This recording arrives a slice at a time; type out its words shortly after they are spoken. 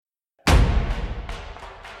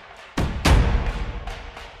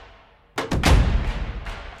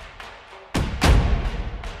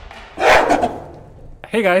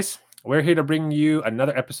Hey guys, we're here to bring you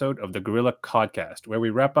another episode of the Gorilla Podcast, where we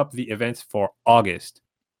wrap up the events for August.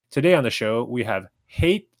 Today on the show, we have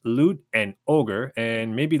Hate, Loot, and Ogre,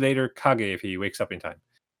 and maybe later Kage if he wakes up in time.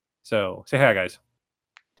 So, say hi, guys.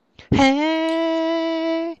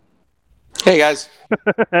 Hey. Hey guys.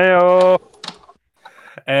 Heyo.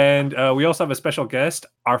 And we also have a special guest,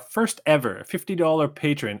 our first ever $50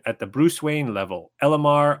 patron at the Bruce Wayne level,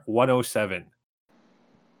 Elamar 107.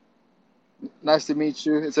 Nice to meet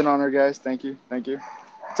you. It's an honor, guys. Thank you. Thank you.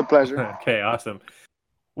 It's a pleasure. Okay, awesome.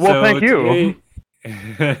 Well, So thank you.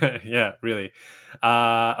 yeah, really.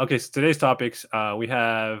 Okay, so today's topics, we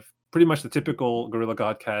have pretty much the typical Gorilla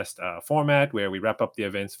Godcast format where we wrap up the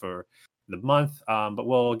events for the month. But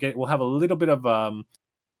we'll have a little bit of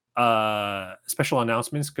special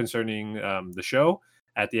announcements concerning the show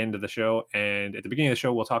at the end of the show, and at the beginning of the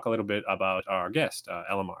show, we'll talk a little bit about our guest,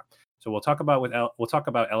 LMR. So we'll talk about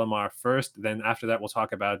LMR first. Then after that, we'll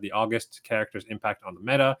talk about the August character's impact on the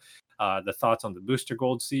meta, the thoughts on the Booster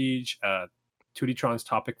Gold Siege, 2D-tron's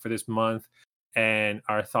topic for this month, and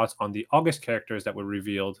our thoughts on the August characters that were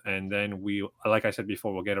revealed. And then we, like I said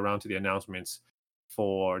before, we'll get around to the announcements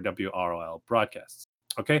for WROL broadcasts.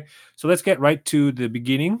 Okay, so let's get right to the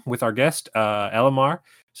beginning with our guest, LMR.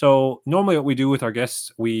 So normally what we do with our guests,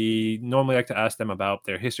 we normally like to ask them about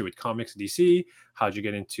their history with comics, DC, how'd you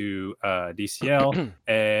get into DCL,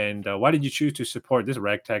 and why did you choose to support this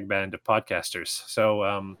ragtag band of podcasters?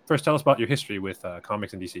 So first, tell us about your history with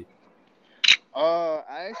comics and DC. Sorry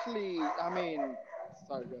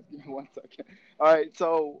guys, give me 1 second. All right,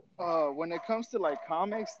 so when it comes to like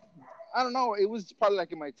comics, I don't know. It was probably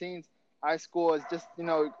like in my teens, high school. It's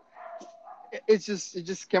just it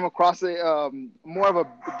just came across it. More of a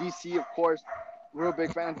DC, of course. Real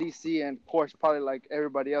big fan of DC, and of course, probably like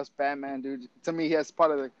everybody else, Batman, dude. To me, he has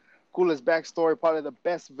probably the coolest backstory, probably the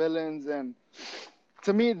best villains, and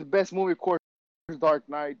to me, the best movie, of course, is Dark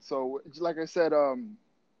Knight. So, like I said,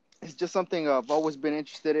 it's just something I've always been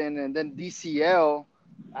interested in. And then DCL,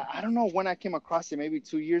 I don't know when I came across it, maybe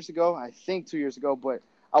 2 years ago. I think 2 years ago, but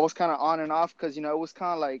I was kind of on and off because, it was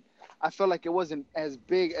kind of like I felt like it wasn't as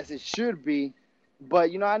big as it should be. But,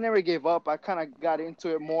 I never gave up. I kind of got into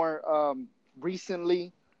it more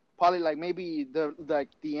recently, probably like maybe the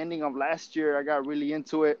ending of last year. I got really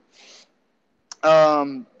into it.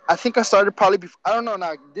 I think I started probably before. I don't know.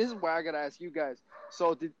 Now this is where I gotta ask you guys.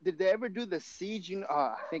 So did they ever do the siege?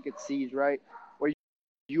 I think it's siege, right? Where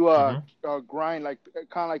you Mm-hmm. grind like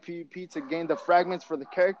kind of like PvP to gain the fragments for the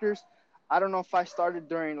characters. I don't know if I started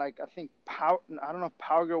during like I think Power. I don't know if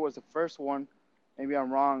Power Girl was the first one. Maybe I'm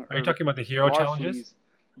wrong. Are you Or talking about the hero challenges? Larfleeze.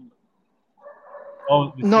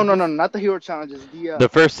 Oh, the No, no, no, sieges? not the hero challenges. The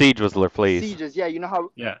first siege was Larfleeze. Sieges. Yeah, you know how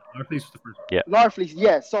Yeah, Larfleeze was the first. Yeah. Larfleeze,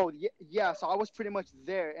 yeah. So yeah, so I was pretty much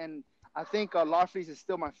there, and I think Larfleeze is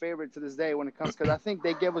still my favorite to this day when it comes because I think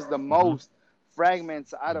they gave us the Mm-hmm. most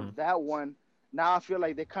fragments out Mm-hmm. of that one. Now I feel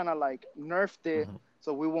like they kind of like nerfed it, Mm-hmm.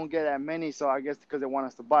 so we won't get that many. So I guess because they want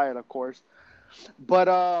us to buy it, of course. But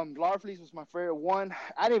Larfleeze was my favorite one.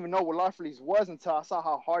 I didn't even know what Larfleeze was until I saw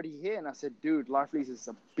how hard he hit, and I said, "Dude, Larfleeze is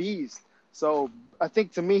a beast." So I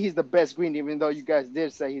think to me he's the best green, even though you guys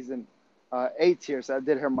did say he's in A tier, so I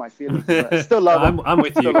did hurt my feelings, but I still No, love him. I'm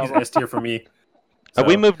with Still you. love He's him. S tier for me.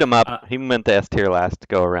 We So moved him up. uh, He went to S tier last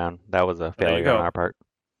go around. That was a there you failure on go. our part.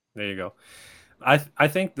 There you go. I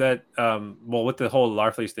think that well, with the whole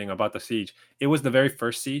Larfleeze thing about the siege, it was the very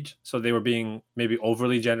first siege, so they were being maybe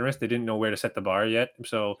overly generous. They didn't know where to set the bar yet.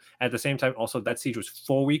 So at the same time, also that siege was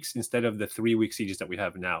 4 weeks instead of the 3 week sieges that we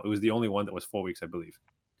have now. It was the only one that was 4 weeks, I believe.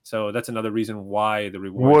 So that's another reason why the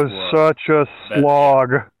rewards Was were such a better. Yeah, slog.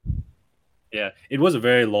 yeah. It was a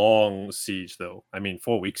very long siege, though. I mean,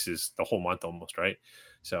 4 weeks is the whole month almost, right?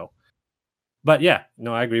 So, but yeah,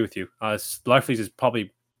 no, I agree with you. Larfleeze is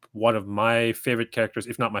probably one of my favorite characters,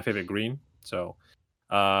 if not my favorite green. So,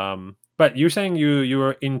 but you're saying you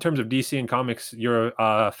were in terms of DC and comics, you're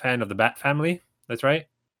a fan of the Bat family. That's right.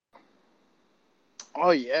 Oh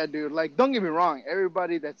yeah, dude. Like, don't get me wrong.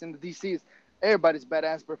 Everybody that's in the DCs, everybody's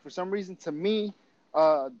badass. But for some reason, to me,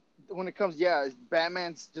 uh, when it comes, yeah,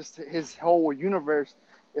 Batman's just his whole universe.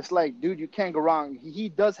 It's like, dude, you can't go wrong. He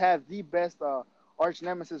does have the best arch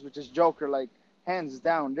nemesis, which is Joker. Like, hands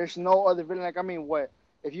down. There's no other villain. Like, I mean, what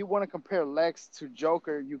if you want to compare Lex to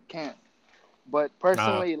Joker? You can't. But Uh,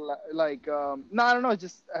 personally, like, no, I don't know.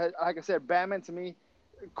 Just like I said, Batman to me,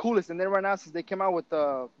 coolest. And then right now, since they came out with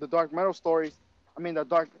the Dark Metal stories, I mean the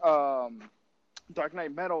Dark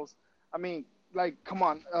Knight Metals. I mean, like, come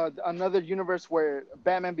on, another universe where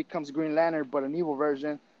Batman becomes Green Lantern, but an evil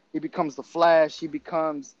version. He becomes the Flash. He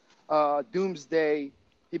becomes Doomsday.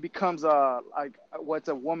 he becomes like what's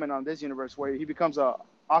a woman on this universe where he becomes a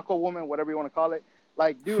Aqua woman, whatever you want to call it.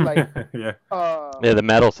 Like, dude, like Yeah. Yeah, the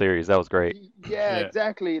Metal series, that was great. yeah, Yeah.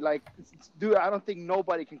 exactly. Like, dude, I don't think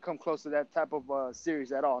nobody can come close to that type of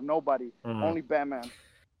series at all. Nobody, Mhm. only Batman.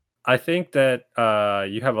 I think that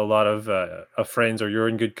you have a lot of friends, or you're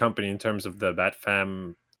in good company in terms of the Bat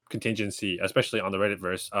Fam contingency, especially on the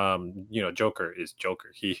Redditverse. Joker is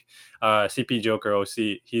Joker. CP Joker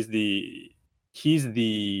OC. He's the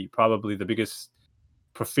probably the biggest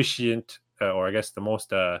proficient, or I guess the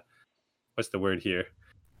most what's the word here?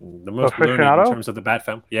 The most learned in Aficionado? terms of the Bat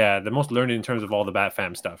Fam. Yeah, the most learned in terms of all the Bat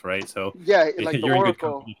Fam stuff, right? So Yeah, like the you're in good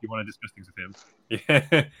Oracle. company if you want to discuss things with him.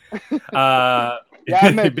 Yeah. Yeah,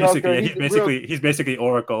 I met Joker. He's basically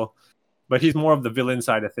Oracle, but he's more of the villain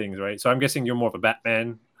side of things, right? So I'm guessing you're more of a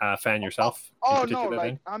Batman fan yourself. In Oh no, particular,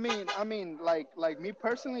 like then? I mean, like me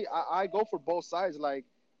personally, I go for both sides. Like,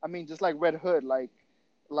 I mean, just like Red Hood, like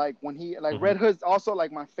when he like Mhm. Red Hood's also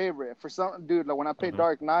like my favorite. For some dude, like when I played Mhm.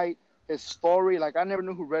 Dark Knight, his story, like I never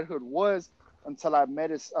knew who Red Hood was until I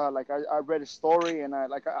met his I read his story and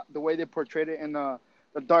the way they portrayed it in the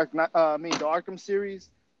Dark Knight, the Arkham series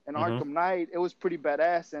and Mhm. Arkham Knight, it was pretty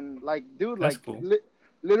badass. And like, dude, That's like cool.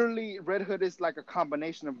 literally, Red Hood is like a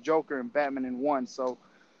combination of Joker and Batman in one. So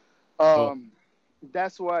Cool.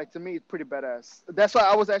 that's why to me it's pretty badass. That's why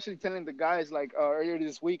I was actually telling the guys like earlier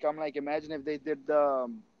this week. I'm like, imagine if they did the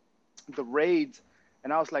raids,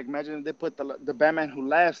 and I was like, imagine if they put the Batman Who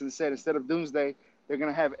Laughs and said instead of Doomsday, they're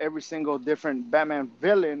gonna have every single different Batman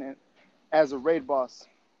villain as a raid boss.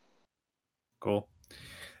 Cool.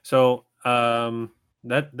 So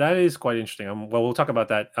that is quite interesting. Well, we'll talk about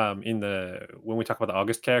that when we talk about the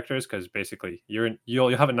August characters, because basically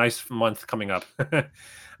you'll have a nice month coming up.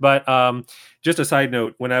 But just a side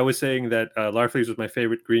note, when I was saying that Larfleeze was my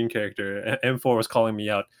favorite green character, M4 was calling me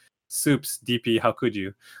out. Soups DP, how could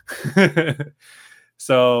you?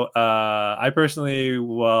 So I personally,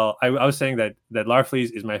 I was saying that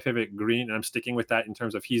Larfleeze is my favorite green, and I'm sticking with that in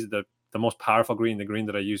terms of he's the most powerful green, the green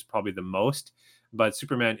that I use probably the most. But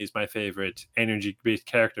Superman is my favorite energy-based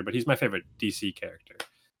character, but he's my favorite DC character.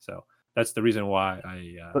 So that's the reason why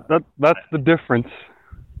That's the difference.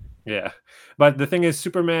 yeah. But the thing is,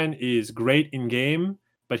 Superman is great in game,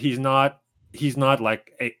 but he's not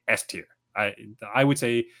like a S tier. I would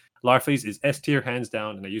say Larfleeze is S tier hands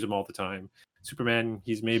down, and I use him all the time. Superman,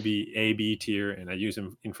 he's maybe A B tier, and I use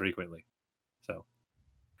him infrequently. So,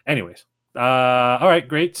 anyways, all right,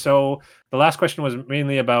 great. So the last question was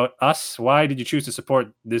mainly about us. Why did you choose to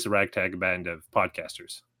support this ragtag band of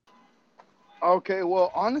podcasters? Okay,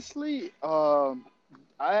 well, honestly, I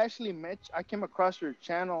came across your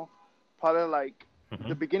channel probably like the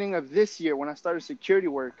Hmm. beginning of this year when I started security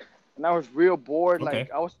work, and I was real bored.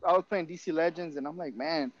 Like Okay. I was playing DC Legends, and I'm like,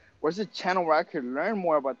 man, where's a channel where I could learn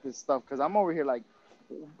more about this stuff? Because I'm over here like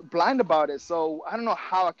blind about it. So I don't know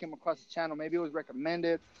how I came across the channel. Maybe it was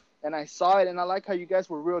recommended, and I saw it, and I like how you guys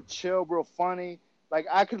were real chill, real funny. Like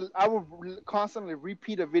I would constantly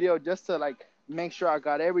repeat a video just to like make sure I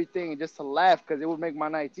got everything and just to laugh because it would make my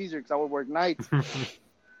nights easier because I would work nights.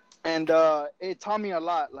 And it taught me a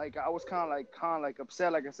lot. Like I was kind of like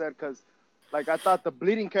upset, like I said, because like I thought the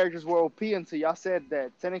bleeding characters were OP until y'all said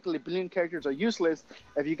that technically bleeding characters are useless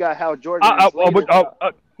if you got Hal Jordan as leader.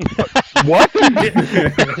 What?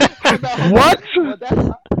 What? Well, that's,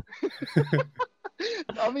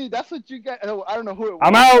 I mean, that's what you got. I don't know who it was.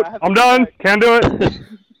 I'm but I out. have I'm to done. back. Can't do it.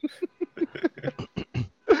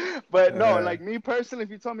 But no, like me personally, if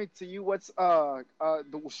you told me to you what's the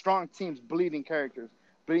strong teams, bleeding characters.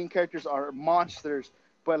 Bleeding characters are monsters.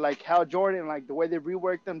 But like Hal Jordan, like the way they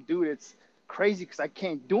rework them, dude, it's crazy because I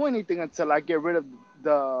can't do anything until I get rid of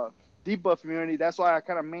the debuff immunity. That's why I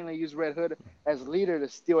kind of mainly use Red Hood as leader to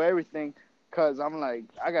steal everything. Cause I'm like,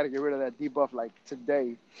 I gotta get rid of that debuff like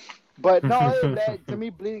today. But no, other than that, to me,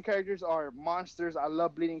 bleeding characters are monsters. I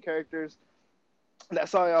love bleeding characters.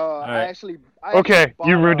 That's why All I right. actually Okay,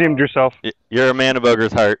 you bought redeemed yourself. You're a man of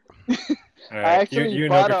Ogre's heart. All I right. actually You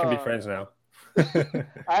and bought Ogre can be friends now.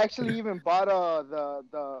 I actually even bought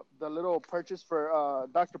the little purchase for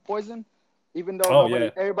Dr. Poison, even though Oh yeah.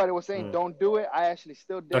 everybody was saying Mm. don't do it. I actually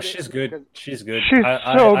still No, did it she's good. because She's good. She's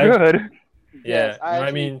so good. yes, Yeah. No,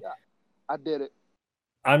 I mean, I did it.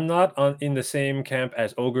 I'm not in the same camp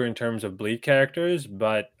as Ogre in terms of bleed characters,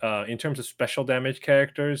 but in terms of special damage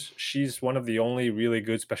characters, she's one of the only really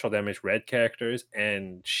good special damage red characters,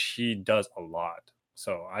 and she does a lot.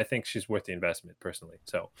 So I think she's worth the investment personally.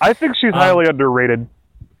 So I think she's highly underrated.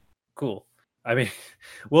 cool. I mean,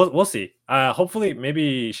 we'll see. Hopefully,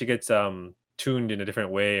 maybe she gets tuned in a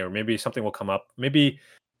different way, or maybe something will come up. Maybe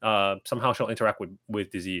somehow she'll interact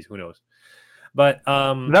with disease. Who knows? But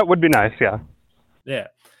That would be nice, yeah. yeah.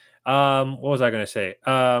 What was I going to say?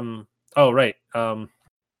 Oh, right.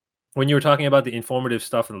 When you were talking about the informative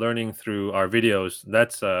stuff and learning through our videos,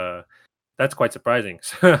 that's quite surprising.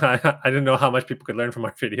 So I didn't know how much people could learn from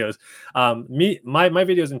our videos. My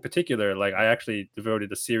videos in particular, like I actually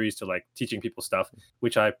devoted a series to like teaching people stuff,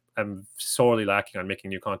 which I am sorely lacking on making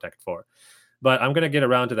new content for. But I'm gonna get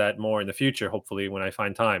around to that more in the future, hopefully when I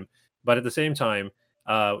find time. But at the same time,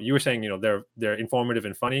 you were saying, they're informative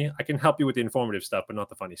and funny. I can help you with the informative stuff, but not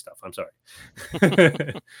the funny stuff. I'm sorry.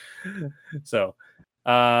 So,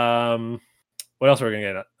 what else are we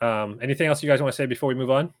gonna get? Anything else you guys want to say before we move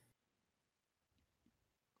on?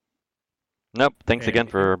 Nope. Thanks again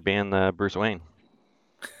Anything? for being the Bruce Wayne.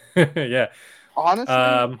 Yeah.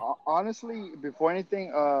 Honestly, before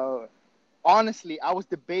anything, honestly, I was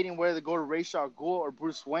debating whether to go to Ra's al Ghul or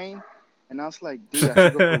Bruce Wayne, and I was like, dude, I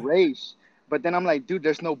should go for Ra's. But then I'm like, dude,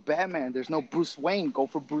 there's no Batman, there's no Bruce Wayne. Go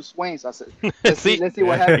for Bruce Wayne. So I said, let's see what You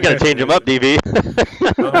happens. gotta change him up, DV.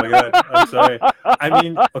 Oh my god, I'm sorry. I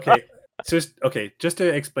mean, okay, just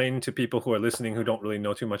to explain to people who are listening who don't really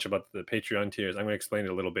know too much about the Patreon tiers, I'm going to explain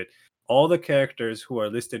it a little bit. All the characters who are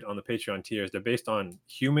listed on the Patreon tiers, they're based on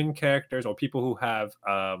human characters or people who have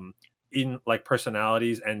in like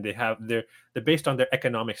personalities, and they're based on their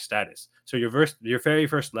economic status. So your very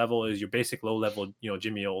first level is your basic low level,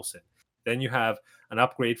 Jimmy Olsen. Then you have an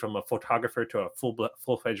upgrade from a photographer to a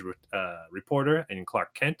full-fledged reporter in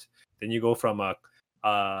Clark Kent. Then you go from a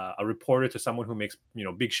reporter to someone who makes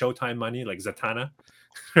big Showtime money like Zatanna,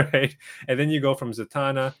 right? And then you go from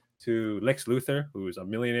Zatanna to Lex Luthor, who's a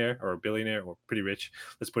millionaire or a billionaire or pretty rich.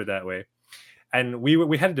 Let's put it that way. And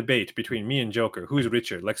we had a debate between me and Joker, who's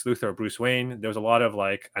richer, Lex Luthor or Bruce Wayne. There was a lot of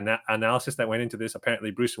like analysis that went into this.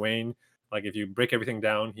 Apparently, Bruce Wayne, like if you break everything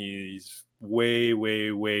down, he's way,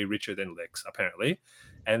 way, way richer than Lex, apparently.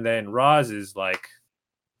 And then Roz is like,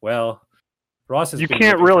 well, Roz has You been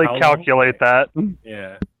can't living for really how long? calculate that.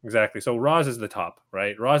 Yeah, exactly. So Roz is the top,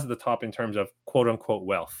 right? Roz is the top in terms of quote unquote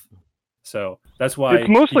wealth. So that's why It's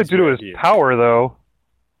mostly he's due to where his he is. power, though.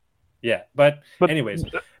 Yeah, but But anyways,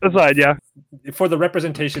 aside, yeah. for the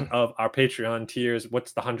representation of our Patreon tiers,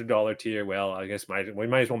 what's the $100 tier? Well, I guess we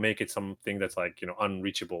might as well make it something that's like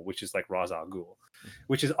unreachable, which is like Ra's al Ghul,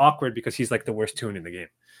 which is awkward because he's like the worst tune in the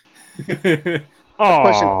game.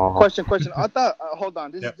 Oh, Question. I thought, hold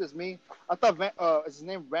on, this Yep. is just me. I thought, is his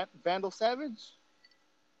name Vandal Savage?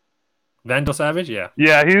 Vandal Savage, yeah.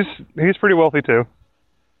 yeah, he's pretty wealthy too.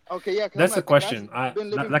 Okay, yeah. 'cause That's I'm the like, question. guy's been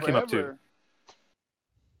living That came up too. forever.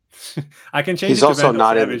 I can change He's it to also Vandal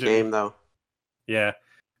not in the Savage. game, though. Yeah.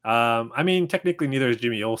 I mean, technically, neither is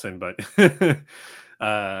Jimmy Olsen, but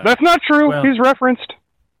That's not true. well- He's referenced.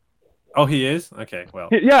 oh, he is. Okay, well,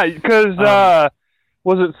 Yeah, because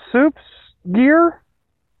was it Soup's gear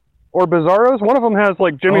or Bizarro's? One of them has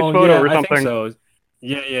like Jimmy's oh, photo yeah, or I something. think so.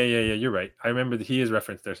 Yeah. You're right. I remember that he is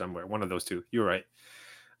referenced there somewhere. One of those two. You're right.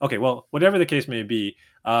 Okay, well, whatever the case may be,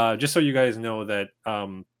 just so you guys know that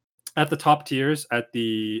at the top tiers, at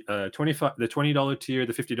the $20 tier,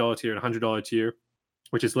 the $50 tier, and $100 tier,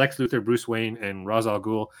 which is Lex Luthor, Bruce Wayne, and Ra's al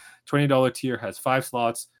Ghul, $20 tier has 5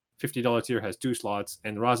 slots, $50 tier has 2 slots,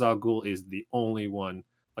 and Ra's al Ghul is the only one.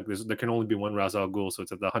 Like there can only be one Ra's al Ghul, so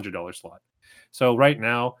it's at the $100 slot. So right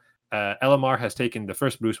now, LMR has taken the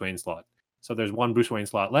first Bruce Wayne slot. So there's one Bruce Wayne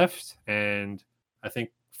slot left, and I think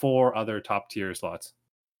 4 other top tier slots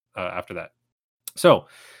after that. So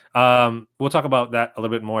we'll talk about that a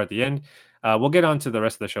little bit more at the end. We'll get on to the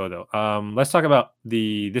rest of the show, though. Let's talk about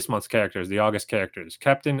this month's characters, the August characters: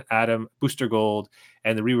 Captain Atom, Booster Gold,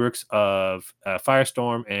 and the reworks of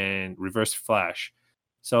Firestorm and Reverse Flash.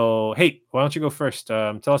 So, hey, why don't you go first?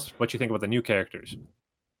 Tell us what you think about the new characters.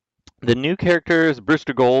 The new character is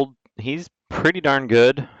Brewster Gold. He's pretty darn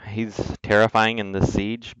good. He's terrifying in this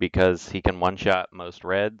siege because he can one-shot most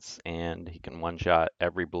reds and he can one-shot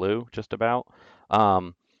every blue, just about.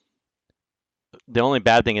 The only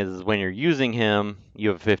bad thing is when you're using him, you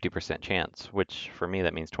have a 50% chance, which for me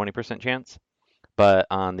that means 20% chance. But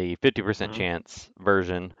on the 50% chance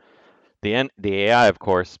version, the AI, of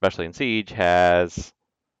course, especially in Siege,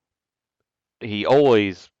 he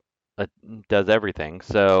always does everything.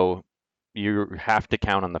 So you have to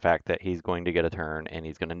count on the fact that he's going to get a turn and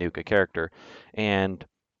he's going to nuke a character. And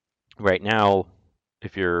right now,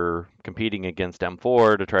 if you're competing against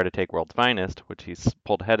M4 to try to take World's Finest, which he's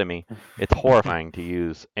pulled ahead of me, it's horrifying to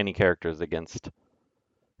use any characters against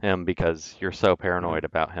him because you're so paranoid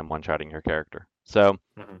about him one-shotting your character. So,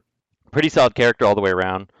 pretty solid character all the way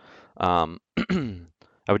around. I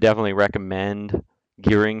would definitely recommend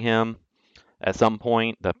gearing him at some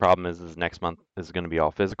point. The problem is next month is going to be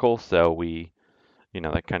all physical, so we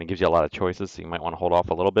that kind of gives you a lot of choices, so you might want to hold off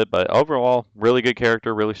a little bit. But overall, really good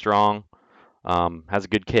character, really strong. Has a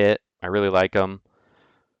good kit. I really like him.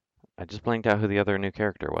 I just blanked out who the other new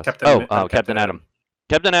character was. Captain Captain Atom.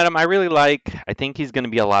 Captain Atom, I really like. I think he's going to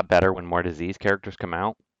be a lot better when more disease characters come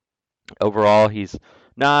out. Overall, he's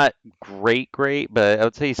not great, but I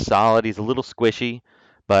would say he's solid. He's a little squishy,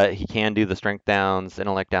 but he can do the strength downs,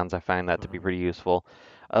 intellect downs. I find that to be pretty useful.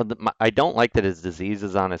 I don't like that his disease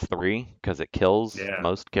is on his 3 because it kills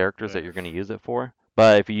most characters that you're going to use it for.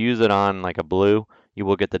 But if you use it on like a blue, you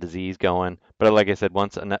will get the disease going. But like I said,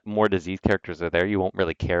 once more disease characters are there, you won't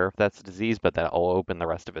really care if that's a disease, but that'll open the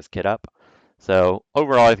rest of his kit up. So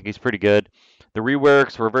overall, I think he's pretty good. The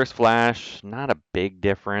reworks, Reverse Flash, not a big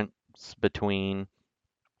difference between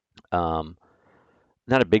not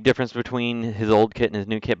a big difference between his old kit and his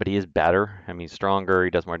new kit, but he is better. I mean, he's stronger, he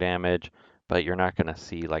does more damage, but you're not going to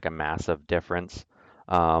see like a massive difference.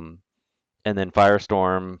 And then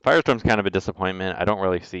Firestorm's kind of a disappointment. I don't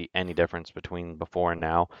really see any difference between before and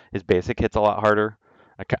now. His basic hit's a lot harder.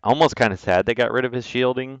 Almost kind of sad they got rid of his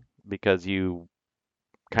shielding because you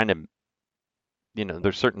kind of,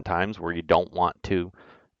 there's certain times where you don't want to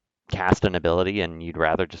cast an ability and you'd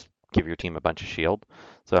rather just give your team a bunch of shield.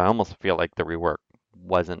 So I almost feel like the rework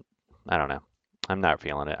wasn't, I don't know. I'm not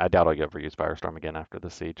feeling it. I doubt I'll ever use Firestorm again after the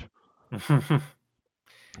siege.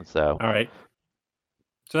 So all right.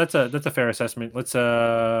 So that's a fair assessment. Let's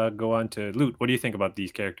go on to Loot. What do you think about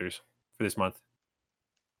these characters for this month?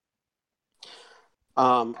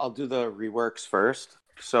 I'll do the reworks first.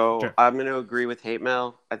 So sure. I'm going to agree with Hate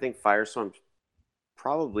Mail. I think Firestorm's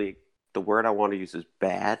probably the word I want to use is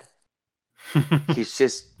bad. He's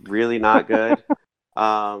just really not good.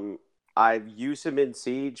 I've used him in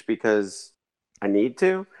Siege because I need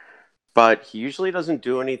to, but he usually doesn't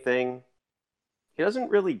do anything. He doesn't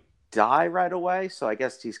really die right away, so I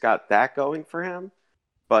guess he's got that going for him.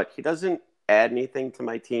 But he doesn't add anything to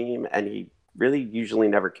my team, and he really usually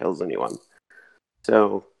never kills anyone.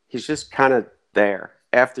 So he's just kind of there.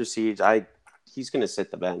 After Siege, he's going to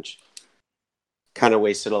sit the bench. Kind of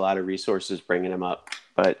wasted a lot of resources bringing him up,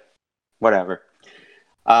 but whatever.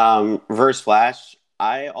 Reverse Flash,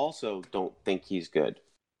 I also don't think he's good.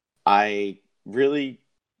 Does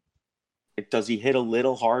he hit a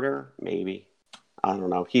little harder? Maybe. I don't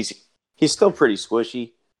know. He's still pretty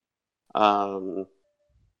squishy. The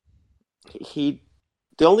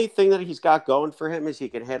only thing that he's got going for him is he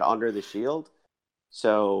can hit under the shield.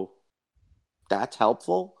 So that's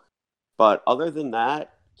helpful. But other than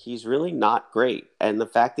that, he's really not great. And the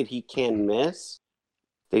fact that he can miss,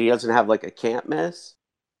 that he doesn't have like a can't miss,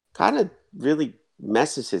 kind of really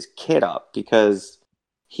messes his kit up because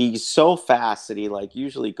he's so fast that he like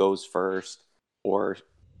usually goes first or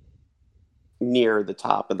near the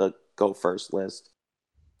top of the go first list.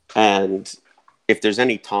 And if there's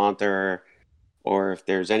any taunter or if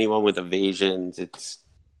there's anyone with evasions, it's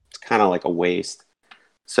kind of like a waste.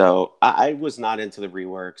 So I was not into the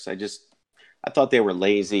reworks. I thought they were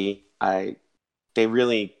lazy. They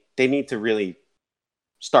need to really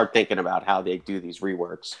start thinking about how they do these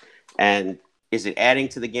reworks. And is it adding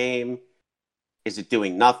to the game? Is it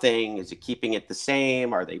doing nothing? Is it keeping it the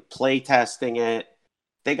same? Are they play testing it?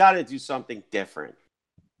 They got to do something different.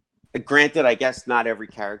 Granted, I guess not every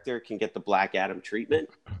character can get the Black Adam treatment,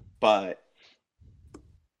 but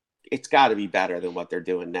it's got to be better than what they're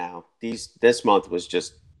doing now. This month was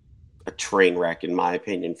just a train wreck, in my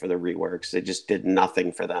opinion, for the reworks. They just did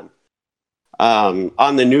nothing for them.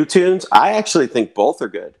 On the new tunes, I actually think both are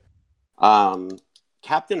good.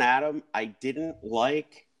 Captain Atom, I didn't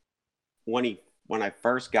like when I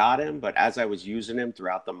first got him, but as I was using him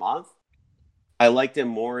throughout the month, I liked him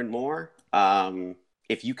more and more.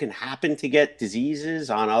 If you can happen to get diseases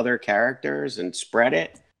on other characters and spread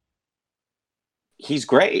it, he's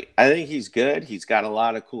great. I think he's good. He's got a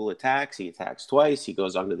lot of cool attacks. He attacks twice. He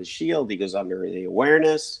goes under the shield. He goes under the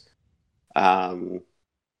awareness.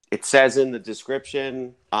 It says in the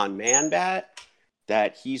description on Manbat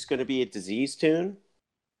that he's going to be a disease tune.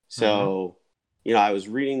 So, I was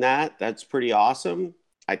reading that. That's pretty awesome.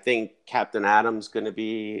 I think Captain Atom's going to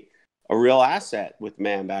be a real asset with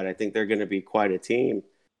Manbat. I think they're going to be quite a team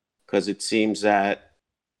because it seems that,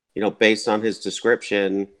 based on his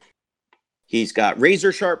description, he's got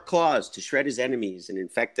razor sharp claws to shred his enemies and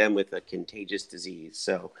infect them with a contagious disease.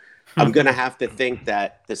 So I'm going to have to think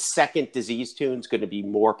that the second disease tune is going to be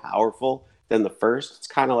more powerful than the first. It's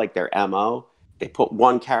kind of like their MO. They put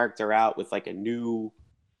one character out with like a new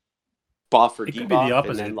buff or debuff,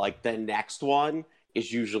 and then like the next one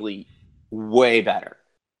is usually way better.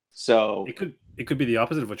 So it could be the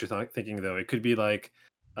opposite of what you're thinking, though. It could be like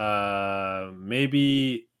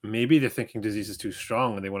maybe maybe they're thinking disease is too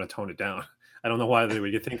strong and they want to tone it down. I don't know why they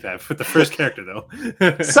would think that with the first character though.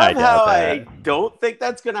 Somehow I I doubt don't think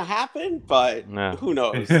that's gonna happen, but No. who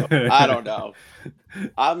knows? I don't know.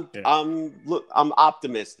 I'm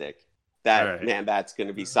optimistic that All right. Man-Bat's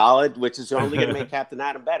gonna be solid, which is only gonna make Captain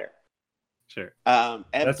Atom better. Sure. And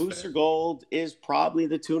That's Booster fair. Gold is probably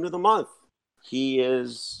the tune of the month. He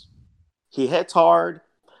hits hard.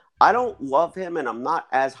 I don't love him, and I'm not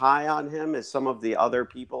as high on him as some of the other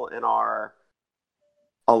people in our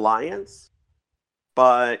alliance,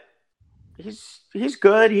 but he's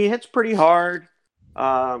good. He hits pretty hard.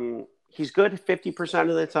 He's good 50%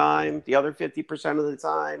 of the time. The other 50% of the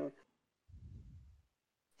time,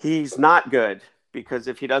 he's not good, because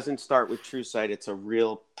if he doesn't start with True Sight, it's a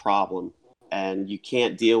real problem. And you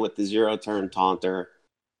can't deal with the zero-turn taunter.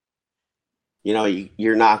 You know,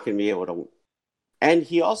 you're not going to be able to. And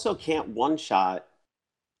he also can't one-shot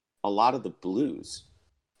a lot of the blues.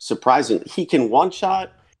 Surprisingly, he can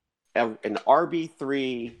one-shot an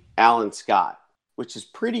RB3 Alan Scott, which is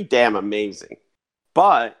pretty damn amazing.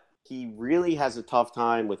 But he really has a tough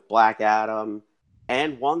time with Black Adam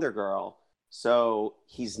and Wonder Girl. So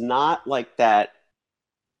he's not like that.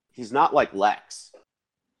 He's not like Lex,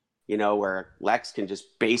 you know, where Lex can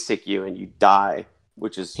just basic you and you die,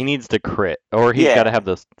 which is... He needs to crit, or he's got to have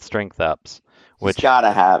the strength ups, which he's got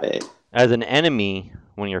to have it. As an enemy,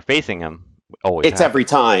 when you're facing him, always it's every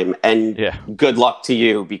time, and yeah. Good luck to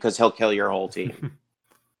you, because he'll kill your whole team.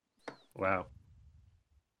 Wow.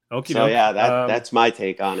 Okay. So yeah, that's my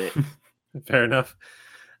take on it. Fair enough.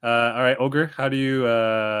 All right, Ogre, how do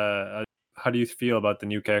you feel about the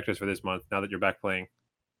new characters for this month now that you're back playing?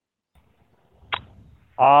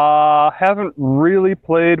 Haven't really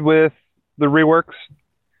played with the reworks.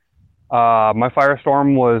 My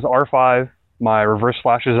Firestorm was R5. My Reverse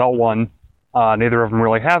Flash is L1. Neither of them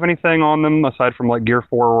really have anything on them aside from like Gear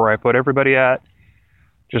 4 where I put everybody at,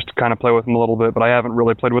 just to kind of play with them a little bit, but I haven't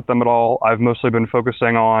really played with them at all. I've mostly been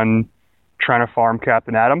focusing on trying to farm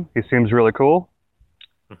Captain Atom. He seems really cool.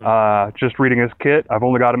 Just reading his kit. I've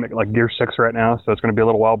only got him at like Gear 6 right now, so it's going to be a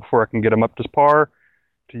little while before I can get him up to par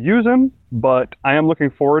to use him, but I am looking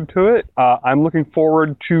forward to it. I'm looking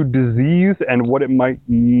forward to Disease and what it might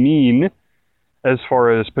mean as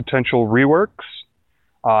far as potential reworks.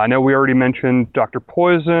 I know we already mentioned Dr.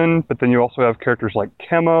 Poison, but then you also have characters like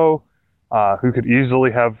Chemo, who could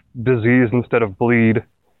easily have Disease instead of Bleed.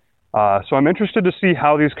 So I'm interested to see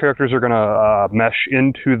how these characters are going to mesh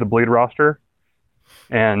into the Bleed roster,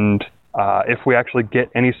 and if we actually get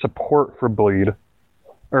any support for Bleed,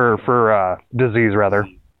 or for Disease, rather.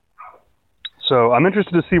 So I'm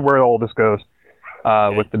interested to see where all this goes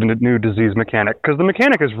with the new Disease mechanic, because the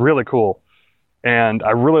mechanic is really cool, and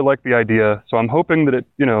I really like the idea. So I'm hoping that it,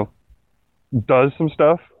 does some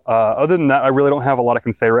stuff. Other than that, I really don't have a lot I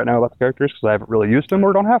can say right now about the characters, because I haven't really used them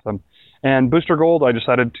or don't have them. And Booster Gold, I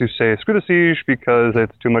decided to say screw the Siege, because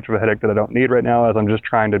it's too much of a headache that I don't need right now, as I'm just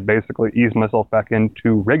trying to basically ease myself back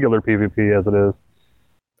into regular PvP as it is.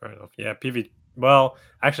 Fair enough. Yeah, well,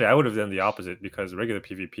 actually, I would have done the opposite, because regular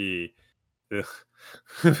PvP...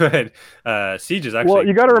 but Siege is actually... Well,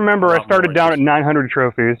 you got to remember, I started down at 900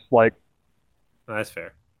 trophies. Like, that's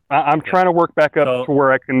fair. I'm trying to work back up to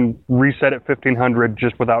where I can reset at 1500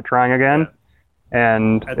 just without trying again. Yeah.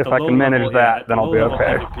 And if I can manage that, then I'll be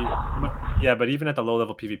okay. PvP, yeah, but even at the low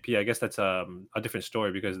level PvP, I guess that's a different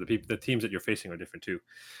story, because the teams that you're facing are different too.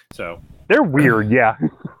 So they're weird, yeah.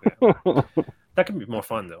 That can be more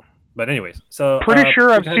fun though. But anyways, so pretty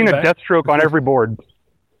sure I've seen a Deathstroke on every board.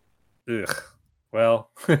 Ugh. Well,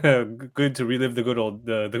 good to relive the good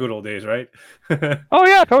old days, right? Oh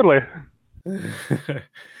yeah, totally.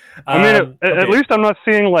 I mean, at least I'm not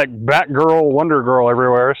seeing like Batgirl, Wonder Girl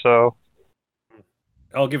everywhere, so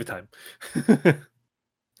I'll give it time.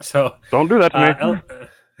 So don't do that to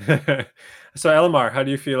me. So Elmar, how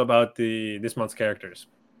do you feel about this month's characters?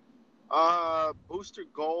 Booster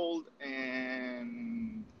Gold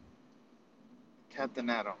and Captain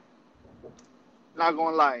Atom. Not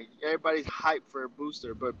gonna lie, everybody's hyped for a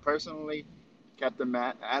Booster, but personally, Captain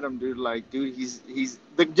Atom, dude, he's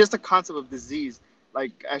just the concept of Disease,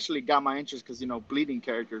 actually got my interest, because bleeding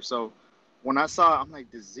character. So when I saw it, I'm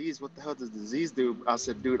like, Disease, what the hell does Disease do? I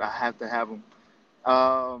said, dude, I have to have him.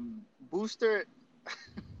 Booster,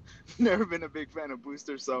 never been a big fan of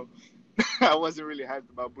Booster, so I wasn't really hyped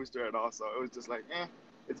about Booster at all. So it was just like,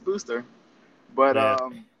 it's Booster. But yeah.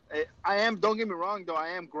 I am, don't get me wrong though, I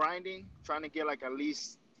am grinding, trying to get at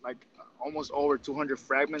least almost over 200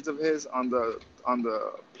 fragments of his on the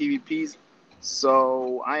PvPs.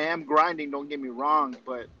 So I am grinding, don't get me wrong,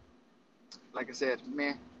 but like I said,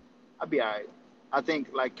 man, I'll be alright. I think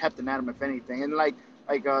Captain Atom, if anything, and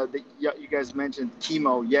like you guys mentioned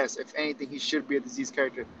chemo. Yes, if anything, he should be a disease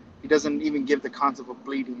character. He doesn't even give the concept of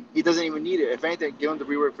bleeding. He doesn't even need it. If anything, give him the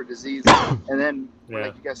rework for disease, and then Yeah.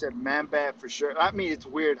 like you guys said, Man Bat for sure. I mean, it's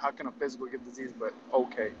weird. How can a physical give disease? But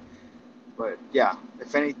okay. But yeah,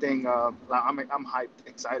 if anything, I'm hyped,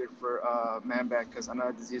 excited for Man Bat because I'm not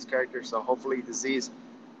a disease character. So hopefully, disease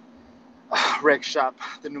Rex Shop,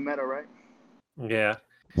 the new meta, right? Yeah.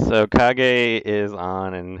 So Kage is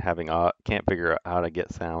on and having can't figure out how to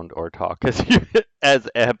get sound or talk as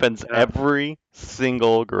happens Yeah. every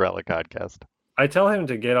single Gorilla podcast. I tell him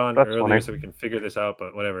to get on That's earlier funny. so we can figure this out,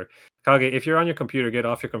 but whatever. Kage, if you're on your computer, get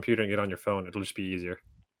off your computer and get on your phone. It'll just be easier.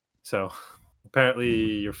 So apparently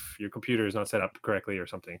your computer is not set up correctly or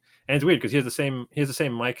something. And it's weird because he has the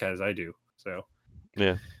same mic as I do. So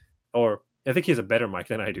Yeah. or I think he has a better mic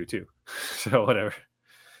than I do too. So whatever.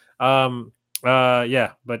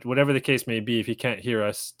 Yeah, but whatever the case may be, if he can't hear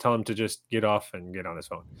us, tell him to just get off and get on his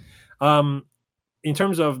phone. In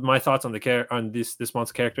terms of my thoughts on this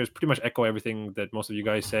month's characters, pretty much echo everything that most of you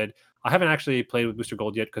guys said. I haven't actually played with Booster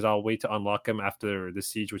Gold yet because I'll wait to unlock him after the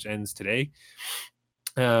siege, which ends today.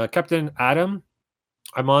 Captain Adam,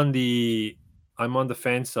 I'm on the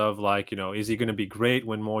fence of like, is he going to be great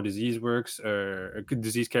when more disease works or good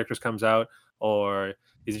disease characters comes out, or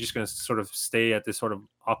is he just going to sort of stay at this sort of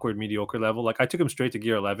awkward mediocre level? Like I took him straight to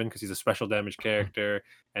gear 11 because he's a special damage character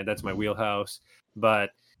and that's my wheelhouse.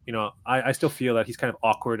 But I still feel that he's kind of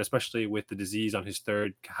awkward, especially with the disease on his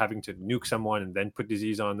third, having to nuke someone and then put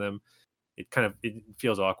disease on them. It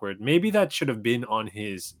feels awkward. Maybe that should have been on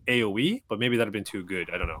his AoE, but maybe that'd have been too good.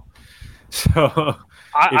 I don't know. So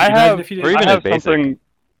I have basic. something.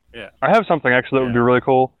 Yeah. I have something actually that would be really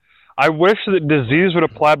cool. I wish that disease would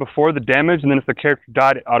apply before the damage, and then if the character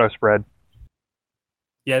died, it auto spread.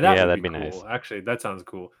 Yeah, that'd be cool. nice. Actually, that sounds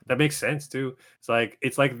cool. That makes sense too.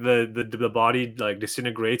 It's like the body like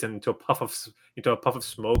disintegrates into a puff of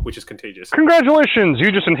smoke, which is contagious. Congratulations,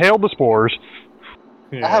 you just inhaled the spores.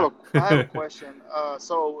 Yeah. I have a question.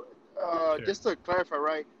 So Sure. just to clarify,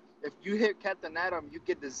 right? If you hit Captain Atom, you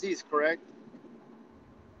get disease, correct?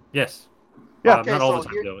 Yes. Yeah. Okay, not all the so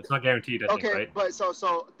time here- though. It's not guaranteed. I think, Okay, right? but that's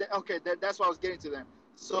what I was getting to then.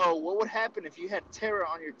 So what would happen if you had Terra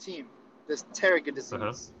on your team? Does Terra get disease?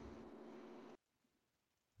 Uh-huh.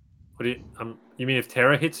 What do you mean if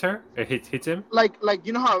Terra hits her? Or hits him? Like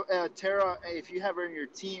you know how Terra, if you have her in your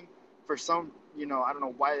team for some, I don't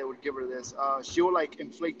know why they would give her this. She will like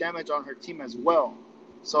inflict damage on her team as well.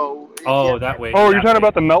 So That way. Oh, that you're talking way.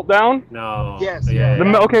 about the meltdown? No. Yes, Yeah.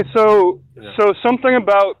 yeah. Okay, so Yeah. something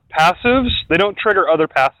about passives, they don't trigger other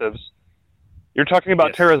passives. You're talking about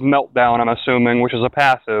Yes. Terra's meltdown, I'm assuming, which is a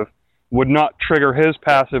passive, would not trigger his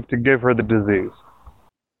passive to give her the disease.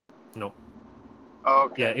 No.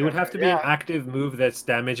 Okay. Yeah, it would have to be an active move that's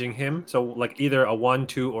damaging him. So like either a 1,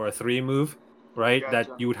 2, or a 3 move, right? Gotcha.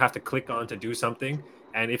 That you would have to click on to do something.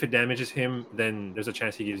 And if it damages him, then there's a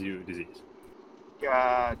chance he gives you disease.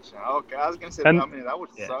 Gotcha. Okay, I was gonna say. And- that would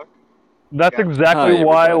Yeah. suck. That's Gotcha. exactly Hi,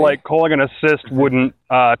 why, everybody. like, calling an assist wouldn't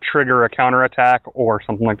trigger a counterattack or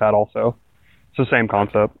something like that also. It's the same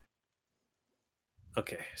concept.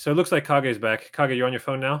 Okay, so it looks like Kage's back. Kage, you're on your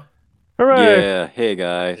phone now? Hooray! Yeah, hey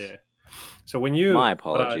guys. Yeah. So when you My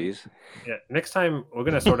apologies. yeah, next time we're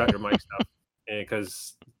gonna sort out your mic stuff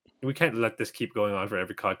because we can't let this keep going on for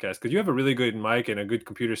every podcast because you have a really good mic and a good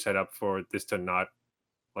computer setup for this to not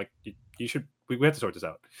like you should. We have to sort this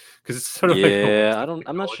out because it's sort of like Yeah,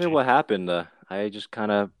 I'm not sure what happened. I just kind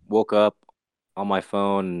of woke up on my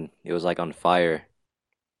phone and it was like on fire.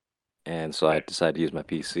 And so I decided to use my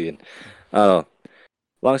PC and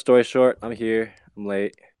long story short, I'm here. I'm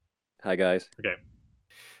late. Hi guys. Okay.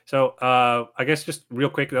 So I guess just real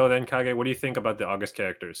quick though, then Kage, what do you think about the August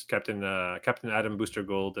characters, Captain Adam, Booster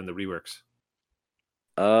Gold, and the reworks?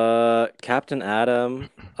 Captain Adam,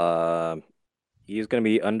 he's gonna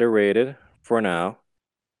be underrated for now.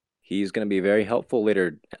 He's gonna be very helpful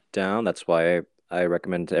later down. That's why I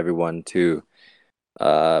recommend to everyone to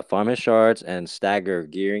farm his shards and stagger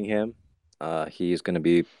gearing him. He's gonna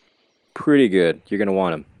be pretty good. You're gonna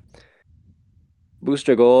want him.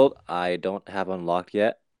 Booster Gold, I don't have unlocked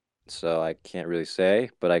yet, so I can't really say,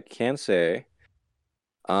 but I can say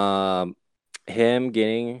him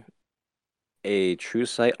getting a true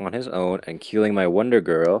sight on his own and killing my Wonder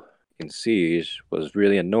Girl in Siege was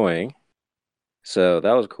really annoying. So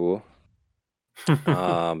that was cool.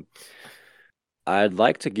 I'd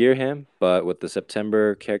like to gear him, but with the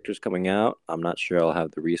September characters coming out, I'm not sure I'll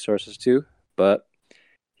have the resources to. But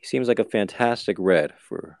he seems like a fantastic red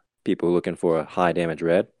for people looking for a high damage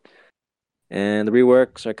red. And the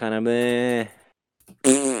reworks are kind of meh.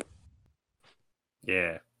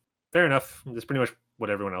 Yeah. fair enough. That's pretty much what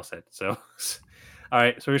everyone else said. So, all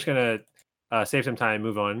right. So we're just gonna save some time,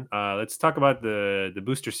 move on. Let's talk about the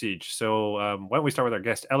booster siege. So why don't we start with our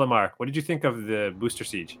guest, Elamar? What did you think of the booster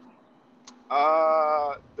siege?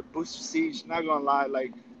 The booster siege. Not gonna lie,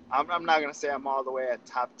 like I'm not gonna say I'm all the way at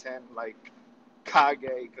top 10 like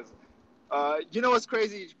Kage, because you know what's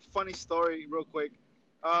crazy? Funny story, real quick.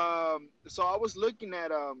 So I was looking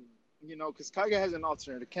at because Kage has an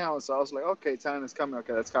alternate account, so I was like, okay, talent is coming.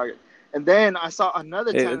 Okay, that's Kage. And then I saw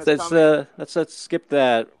another Hey, talent that's coming. let's skip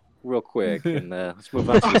that real quick and let's move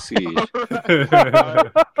on to the siege.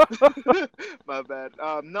 My bad.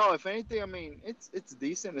 No, if anything, I mean it's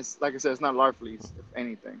decent. It's like I said, it's not Larfleeze, if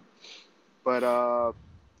anything. But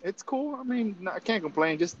it's cool. I mean, I can't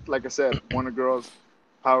complain. Just like I said, Wonder Girls,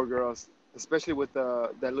 Power Girls, especially with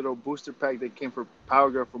that little booster pack that came for Power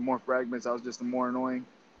Girl for more fragments. I was just more annoying.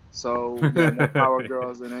 So yeah, more Power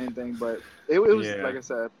Girls than anything. But it was like I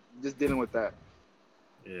said, just dealing with that.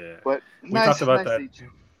 Yeah. But We talked about that. siege.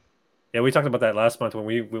 Yeah, we talked about that last month when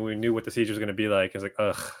we knew what the siege was going to be like. It's like,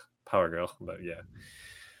 ugh, Power Girl. But yeah.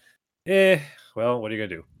 Well, what are you going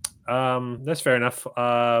to do? That's fair enough.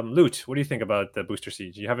 Loot, what do you think about the booster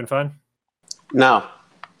siege? You having fun? No,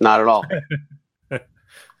 not at all.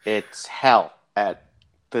 It's hell at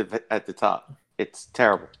the top. It's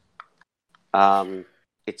terrible.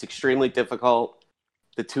 It's extremely difficult.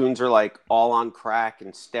 The tunes are like all on crack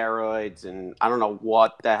and steroids, and I don't know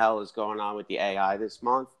what the hell is going on with the AI this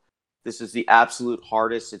month. This is the absolute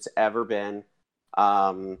hardest it's ever been.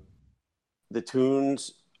 The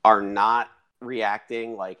tunes are not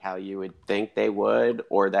reacting like how you would think they would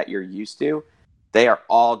or that you're used to. They are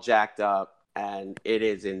all jacked up, and it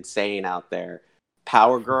is insane out there.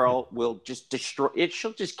 Power Girl will just destroy it.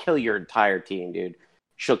 She'll just kill your entire team, dude.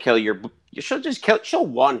 She'll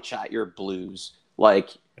one-shot your blues, like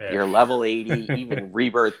your level 80, even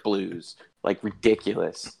rebirth blues, like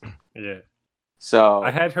ridiculous. Yeah. So I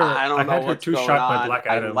had her. I don't know had her what's two-shot going by on. Black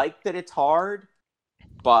I Adam. like that it's hard,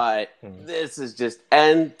 but this is just,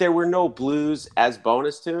 and there were no blues as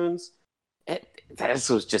bonus tunes. This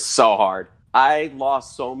was just so hard. I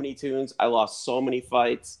lost so many tunes. I lost so many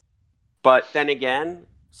fights. But then again,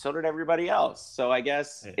 so did everybody else. So I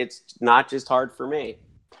guess it's not just hard for me.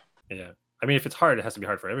 Yeah. I mean, if it's hard, it has to be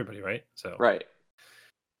hard for everybody, right? So Right.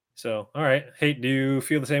 So, all right. Hey, do you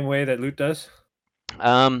feel the same way that Loot does?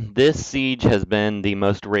 This siege has been the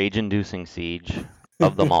most rage-inducing siege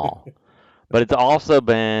of them all, but it's also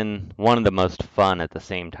been one of the most fun at the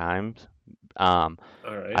same times. All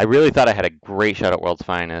right. I really thought I had a great shot at World's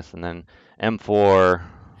Finest, and then M4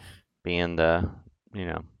 being the,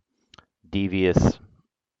 devious.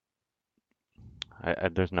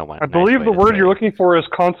 There's no one. I believe the word you're looking for is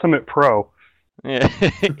consummate pro. Yeah,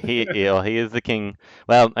 he is the king.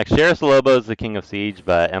 Well, Sheriff Lobo is the king of siege,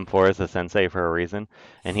 but M4 is the sensei for a reason,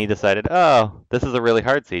 and he decided, oh, this is a really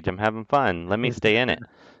hard siege. I'm having fun. Let me stay in it.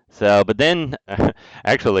 So, but then,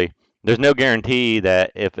 actually, there's no guarantee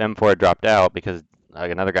that if M4 had dropped out, because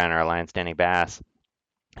another guy in our alliance, Danny Bass,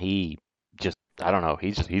 he just, I don't know,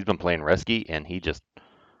 he's been playing risky, and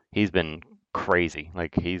he's been crazy.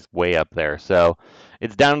 Like, he's way up there. So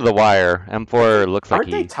it's down to the wire. M4 looks like Aren't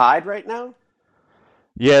they tied right now?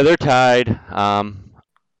 Yeah, they're tied.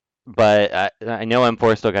 But I know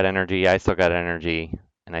M4 still got energy. I still got energy,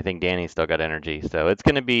 and I think Danny still got energy. So it's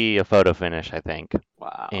going to be a photo finish, I think.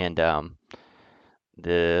 Wow. And I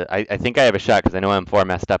think I have a shot because I know M4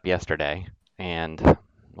 messed up yesterday, and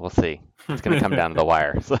we'll see. It's going to come down to the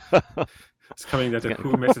wire. So. It's coming down to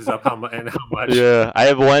who messes up and how much. Yeah, I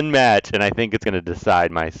have one match, and I think it's going to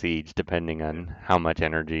decide my siege depending on how much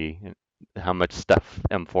energy, how much stuff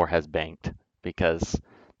M4 has banked. Because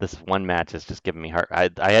this one match is just giving me heart.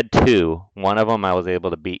 I had two. One of them I was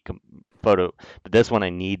able to beat photo, but this one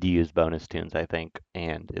I need to use bonus tunes, I think,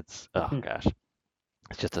 and it's gosh,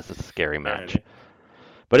 it's just a scary match. Right.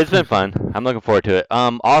 But it's been fun. I'm looking forward to it.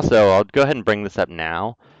 Also, I'll go ahead and bring this up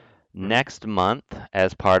now. Next month,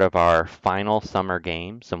 as part of our final summer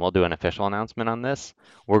games, and we'll do an official announcement on this,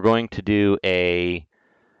 we're going to do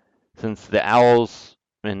since the Owls.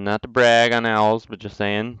 And not to brag on Owls, but just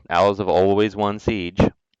saying, Owls have always won Siege.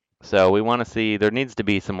 So we want to see, there needs to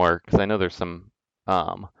be some more, because I know there's some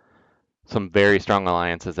very strong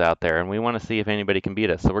alliances out there, and we want to see if anybody can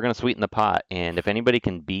beat us. So we're going to sweeten the pot, and if anybody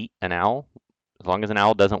can beat an Owl, as long as an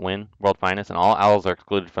Owl doesn't win World Finest, and all Owls are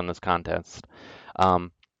excluded from this contest,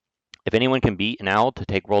 if anyone can beat an Owl to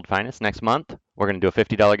take World Finest next month, we're going to do a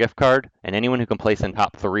 $50 gift card, and anyone who can place in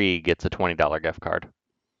top 3 gets a $20 gift card.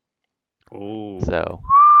 Oh. So,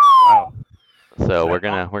 wow. So we're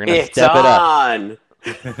gonna It's step on. it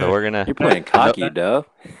up. So we're gonna. You're playing cocky, Dove.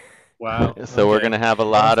 Wow. So we're Okay. gonna have a That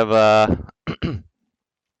lot also, of that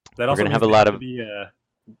we're also gonna means have a lot of.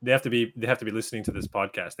 they have to be listening to this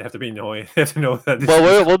podcast. They have to be knowing. They have to know that this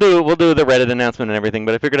Well, is. we'll do the Reddit announcement and everything,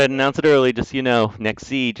 but I figured I'd announce it early, just so you know. Next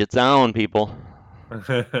Siege, it's on, people.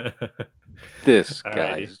 This Alrighty.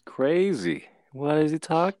 guy's crazy. What is he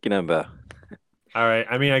talking about? All right.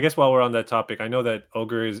 I mean, I guess while we're on that topic, I know that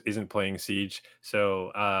Ogre isn't playing Siege,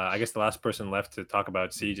 so I guess the last person left to talk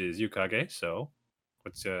about Siege is Yukage. So,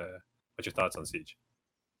 what's your thoughts on Siege?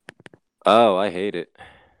 Oh, I hate it.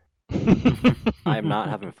 I'm not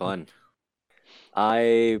having fun.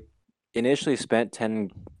 I initially spent 10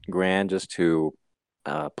 grand just to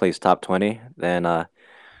place top 20. Then, I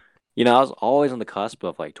was always on the cusp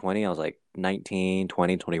of like 20. I was like 19,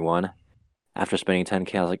 20, 21. After spending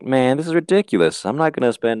 10K, I was like, man, this is ridiculous. I'm not going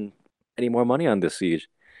to spend any more money on this siege.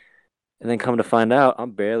 And then come to find out,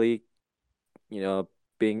 I'm barely, I'm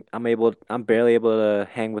barely able to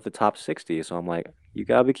hang with the top 60. So I'm like, you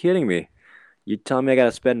gotta be kidding me. You telling me I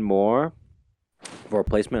gotta spend more for a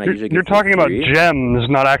placement I usually You're get for talking about free? gems,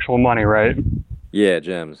 not actual money, right? Yeah,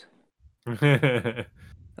 gems. No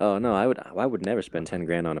Oh no, I would never spend 10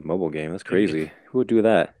 grand on a mobile game. That's crazy. Who would do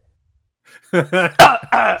that?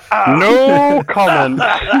 No comment.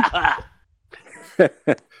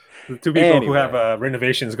 The two people who have Anyway.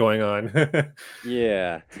 renovations going on.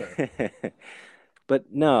 Yeah. But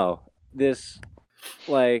no, this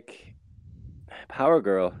like Power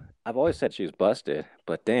Girl, I've always said she was busted,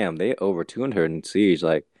 but damn, they overtuned her in Siege.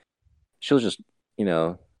 Like she'll just,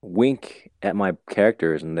 wink at my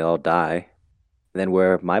characters and they'll die. Then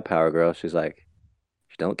where my Power Girl, she's like,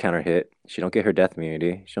 she don't counter hit, she don't get her death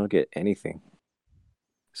immunity, she don't get anything.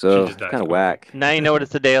 She So just it's dies kind of quickly. whack. Now you know what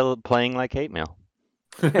it's a day of playing like hate mail.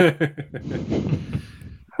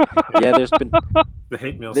 Yeah, there's been The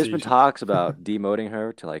hate mail there's been Siege. talks about demoting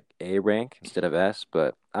her to like A rank instead of S,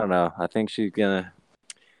 but I don't know. I think she's gonna.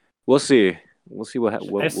 We'll see. We'll see what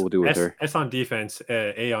we'll do with her. S on defense,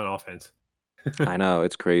 A on offense. I know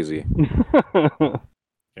it's crazy.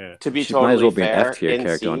 Yeah. To be She might as totally well be an fair, F tier in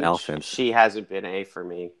character on Siege, Alphen. she hasn't been A for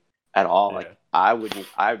me at all. Yeah. Like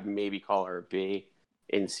I'd maybe call her a B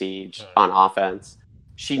in Siege Right. on offense.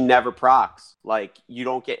 She never procs. Like you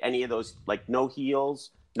don't get any of those, like no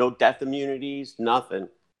heals, no death immunities, nothing.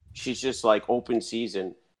 She's just like open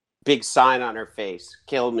season, big sign on her face,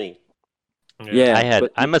 kill me. Yeah,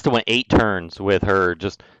 but I must have went 8 turns with her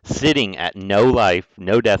just sitting at no life,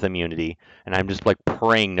 no death immunity, and I'm just like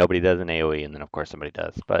praying nobody does an AoE, and then of course somebody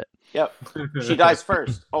does. But Yep, she dies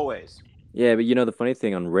first always. yeah, but the funny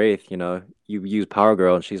thing on Wraith, you use Power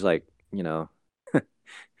Girl and she's like,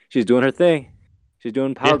 she's doing her thing. She's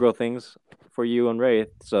doing Power Yeah. Girl things for you on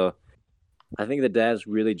Wraith. So I think the dad's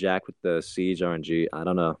really jacked with the Siege RNG. I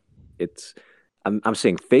don't know. I'm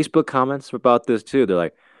seeing Facebook comments about this too. They're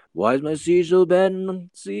like, "Why is my Siege so bad?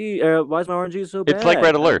 Why is my RNG so bad?" it's like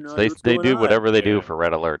red I have alerts. no They idea what's they going do on." whatever they do Yeah. for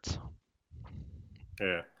red alerts.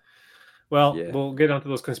 Yeah. Well, Yeah. we'll get onto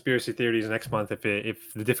those conspiracy theories next month if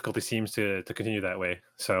the difficulty seems to continue that way.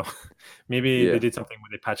 So maybe Yeah. they did something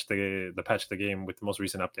when they patched the game with the most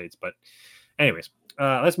recent updates. But anyways,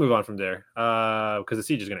 let's move on from there because the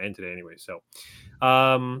siege is going to end today anyway. So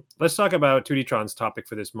let's talk about 2D Tron's topic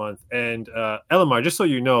for this month. And Elamar, just so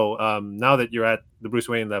you know, now that you're at the Bruce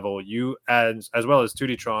Wayne level, you as well as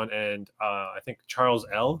 2D Tron and I think Charles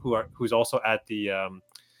L, who's also at the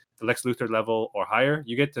Lex Luthor level or higher,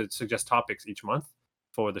 you get to suggest topics each month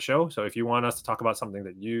for the show. So if you want us to talk about something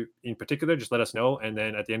that you in particular, just let us know, and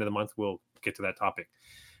then at the end of the month we'll get to that topic.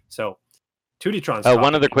 So 2D Tron's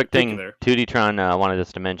One other quick thing, particular, 2D Tron wanted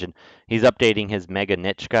us to mention, he's updating his mega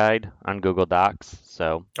niche guide on Google Docs.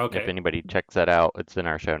 So Okay. if anybody checks that out, it's in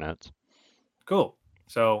our show notes. Cool.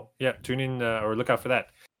 So yeah, tune in or look out for that.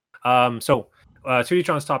 So 2D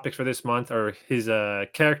Tron's topics for this month are his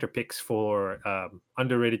character picks for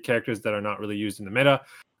underrated characters that are not really used in the meta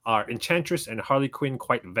are Enchantress and Harley Quinn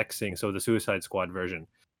Quite Vexing, so the Suicide Squad version.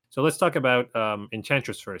 So let's talk about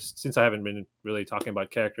Enchantress first. Since I haven't been really talking about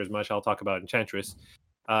characters much, I'll talk about Enchantress.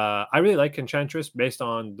 I really like Enchantress based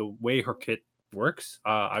on the way her kit works.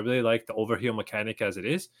 I really like the overheal mechanic as it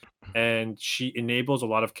is, and she enables a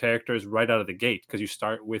lot of characters right out of the gate because you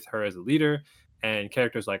start with her as a leader, and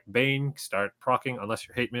characters like Bane start proccing unless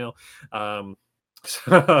you're hate mail.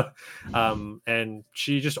 And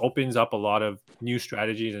she just opens up a lot of new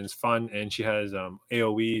strategies and it's fun, and she has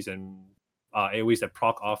AoEs and AoEs that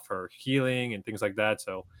proc off her healing and things like that.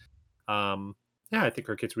 So yeah, I think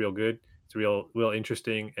her kit's real good. It's real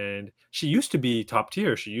interesting, and she used to be top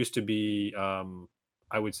tier. She used to be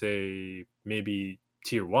I would say maybe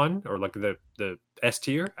tier 1 or like the S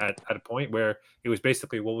tier at a point where it was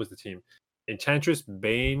basically, what was the team? Enchantress,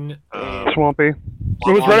 Bane. Swampy.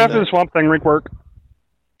 It was right after the Swamp Thing rework.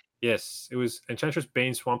 Yes, it was Enchantress,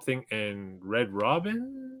 Bane, Swamp Thing, and Red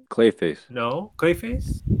Robin. Clayface. No,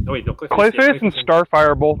 Clayface. No, wait, no, Clayface. Clayface and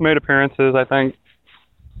Starfire both made appearances, I think.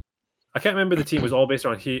 I can't remember the team was all based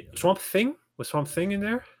on Swamp Thing. Was Swamp Thing in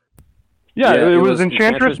there? Yeah, it was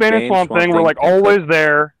Enchantress, Bane, and Swamp Thing were like always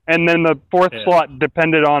there, and then the fourth slot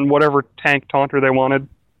depended on whatever tank taunter they wanted.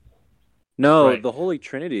 No, Right. the Holy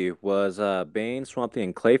Trinity was Bane, Swamp Thing,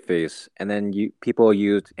 and Clayface, and then people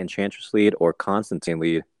used Enchantress lead or Constantine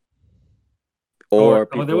lead. Or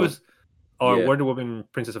there was Yeah. Wonder Woman,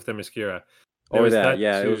 Princess of Themyscira. Or was that,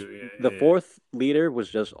 yeah. It was, too. the fourth leader was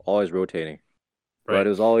just always rotating. Right. But it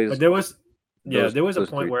was always But there was those- there was a those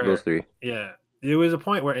point three- where those three. there was a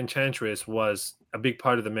point where Enchantress was a big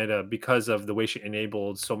part of the meta because of the way she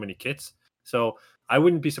enabled so many kits. So I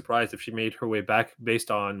wouldn't be surprised if she made her way back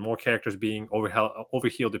based on more characters being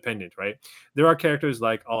overheal dependent, right? There are characters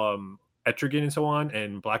like Etrigan and so on,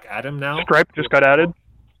 and Black Adam now. Stripe just got added.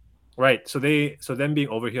 Right. So them being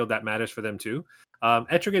overhealed, that matters for them too.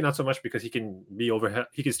 Etrigan not so much because he can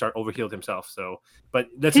start overhealed himself. So, but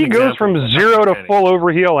that's He an goes example from of that 0 to mechanic. full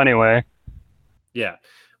overheal anyway. Yeah.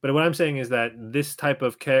 But what I'm saying is that this type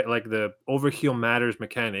of like the overheal matters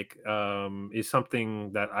mechanic is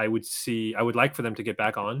something that I would like for them to get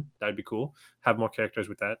back on. That'd be cool. Have more characters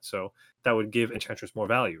with that. So that would give Enchantress more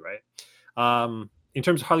value, right? In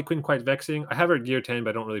terms of Harley Quinn, quite vexing. I have her at Gear 10,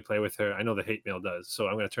 but I don't really play with her. I know the Hate Mail does. So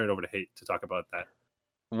I'm going to turn it over to Hate to talk about that.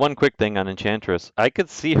 One quick thing on Enchantress. I could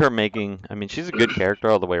see her making, I mean, she's a good character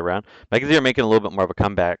all the way around, but I could see her making a little bit more of a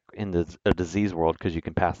comeback in a disease world because you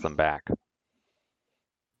can pass them back.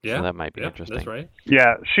 Yeah. So that might be interesting. That's right.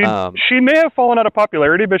 Yeah, she may have fallen out of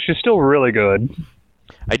popularity, but she's still really good.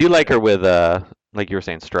 I do like her with, like you were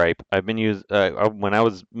saying, Stripe. I've been when I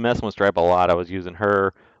was messing with Stripe a lot, I was using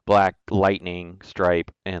her, Black Lightning, Stripe,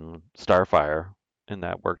 and Starfire, and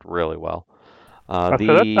that worked really well. So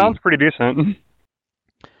that sounds pretty decent.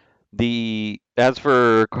 As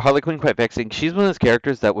for Harley Quinn, quite vexing. She's one of those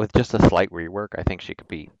characters that with just a slight rework, I think she could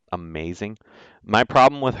be amazing. My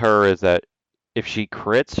problem with her is that if she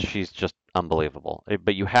crits, she's just unbelievable.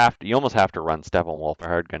 But you almost have to run Steppenwolf or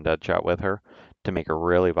Hardgun Deadshot with her to make her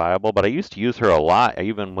really viable. But I used to use her a lot,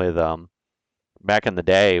 even with back in the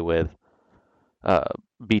day with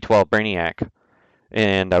B12 Brainiac,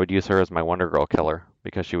 and I would use her as my Wonder Girl killer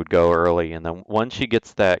because she would go early, and then once she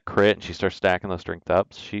gets that crit and she starts stacking those strength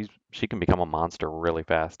ups, she can become a monster really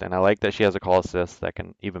fast. And I like that she has a call assist that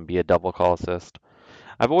can even be a double call assist.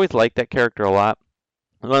 I've always liked that character a lot.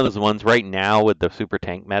 One of those ones right now with the super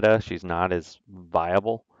tank meta, she's not as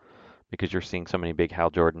viable because you're seeing so many big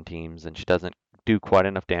Hal Jordan teams and she doesn't do quite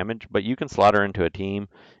enough damage, but you can slot her into a team.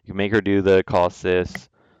 You can make her do the call assists.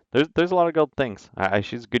 There's a lot of good things.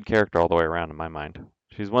 She's a good character all the way around in my mind.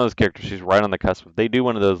 She's one of those characters. She's right on the cusp. If they do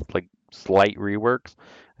one of those like slight reworks,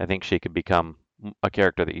 I think she could become a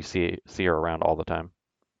character that you see her around all the time.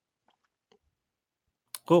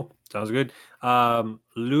 Cool. Sounds good.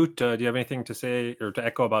 Loot, do you have anything to say or to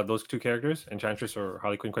echo about those two characters, Enchantress or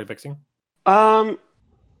Harley Quinn, quite vexing? I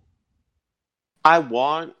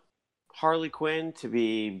want Harley Quinn to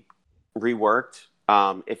be reworked.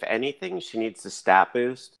 If anything, she needs the stat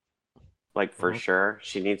boost. Like, for sure.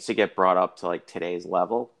 She needs to get brought up to, like, today's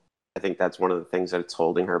level. I think that's one of the things that's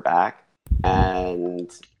holding her back. And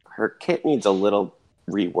her kit needs a little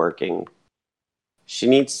reworking. She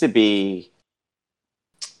needs to be...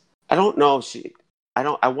 I don't know if she...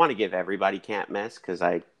 I want to give everybody can't miss, because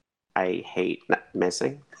I hate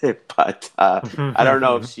missing. But I don't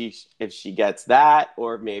know if she gets that,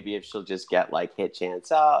 or maybe if she'll just get, like, hit chance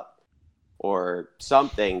up, or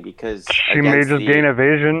something, because... She may just gain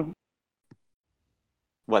evasion.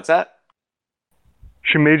 What's that?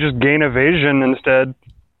 She may just gain evasion instead.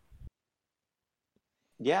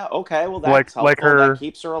 Yeah, okay. Well, that's helpful. Like her... That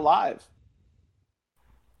keeps her alive.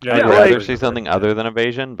 Yeah, I'd rather see something other than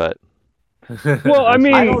evasion, but... Well, I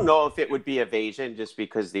mean... I don't know if it would be evasion just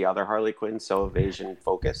because the other Harley Quinn's so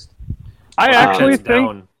evasion-focused. I actually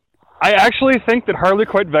think that Harley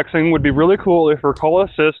Quite Vexing would be really cool if her call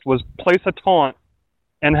assist was place a taunt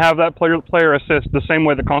and have that player assist the same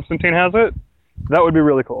way that Constantine has it. That would be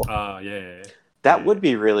really cool. Yeah. That would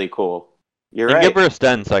be really cool. You're and right. give her a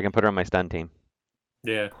stun so I can put her on my stun team.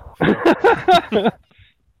 Yeah.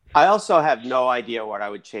 I also have no idea what I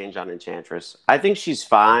would change on Enchantress. I think she's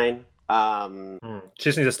fine. She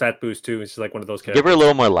just needs a stat boost too. She's like one of those characters. Give her a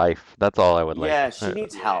little more life. That's all I would like. Yeah, she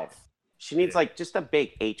needs health. She needs like just a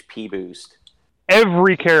big HP boost.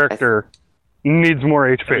 Every character needs more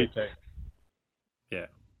HP. Yeah.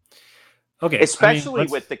 Okay. Especially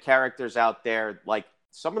with the characters out there like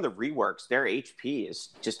some of the reworks, their HP is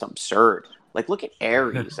just absurd. Like, look at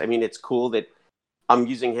Ares. I mean, it's cool that I'm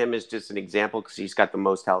using him as just an example because he's got the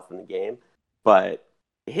most health in the game. But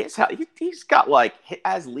he's got, like,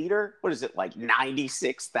 as leader, what is it, like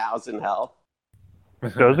 96,000 health?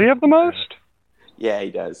 Does he have the most? Yeah,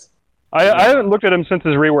 he does. I haven't looked at him since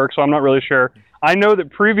his rework, so I'm not really sure. I know that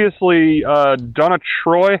previously Donna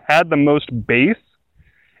Troy had the most base,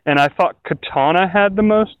 and I thought Katana had the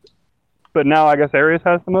most, but now I guess Ares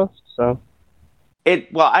has the most. So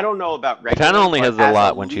Well, I don't know about regular. Katana only but has a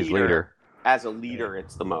lot when she's leader. As a leader,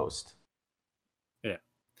 it's the most. Yeah.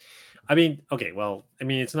 I mean, okay, well, I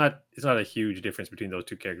mean, it's not a huge difference between those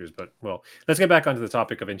two characters, but, well, let's get back onto the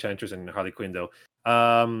topic of Enchantress and Harley Quinn, though.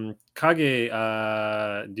 Kage,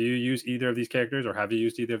 do you use either of these characters, or have you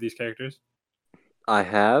used either of these characters? I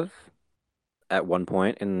have at one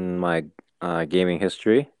point in my gaming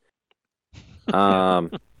history. I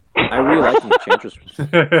really liked Enchantress.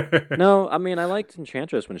 No, I mean, I liked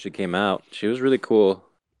Enchantress when she came out. She was really cool.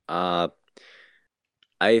 I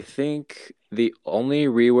think the only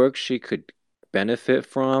rework she could benefit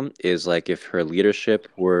from is like if her leadership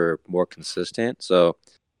were more consistent. So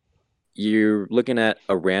you're looking at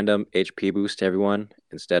a random HP boost to everyone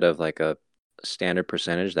instead of like a standard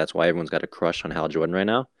percentage. That's why everyone's got a crush on Hal Jordan right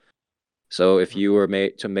now. So if you were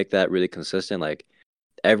made to make that really consistent, like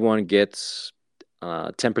everyone gets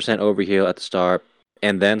 10% overheal at the start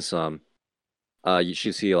and then some, you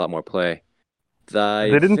should see a lot more play. they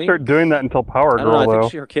didn't start doing that until Power I don't know. Girl, I though.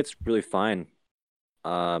 think her kit's really fine.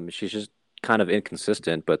 She's just kind of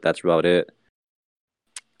inconsistent, but that's about it.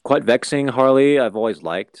 Quite vexing, Harley. I've always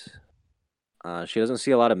liked. She doesn't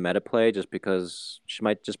see a lot of meta play just because she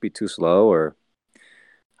might just be too slow, or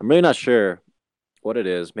I'm really not sure what it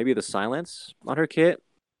is. Maybe the silence on her kit.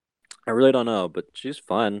 I really don't know, but she's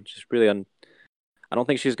fun. She's really I don't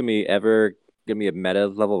think she's gonna be a meta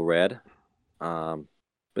level red.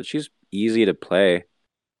 But she's easy to play,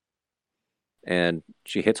 and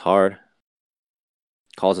she hits hard.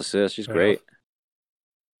 Calls assists. She's Fair great.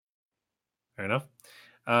 Fair enough.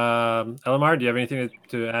 LMR, do you have anything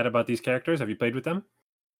to add about these characters? Have you played with them?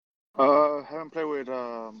 Haven't played with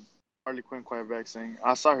Harley Quinn. Quite vexing.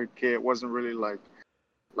 I saw her kit. Wasn't really like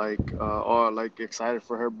excited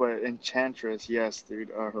for her, but Enchantress, yes, dude.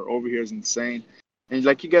 Her over here is insane. And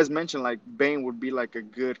like you guys mentioned, like Bane would be like a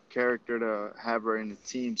good character to have her in the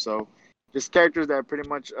team. So just characters that pretty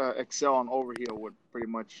much excel on overheal would pretty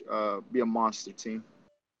much be a monster team.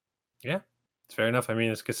 Yeah, it's fair enough. I mean,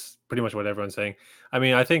 it's pretty much what everyone's saying. I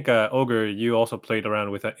mean, I think Ogre, you also played around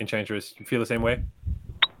with Enchantress. You feel the same way?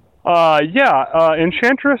 Yeah.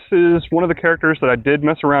 Enchantress is one of the characters that I did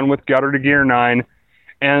mess around with, got her to Gear 9,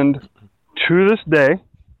 and to this day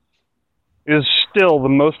is still the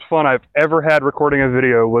most fun I've ever had recording a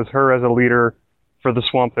video was her as a leader for the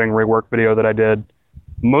Swamp Thing rework video that I did.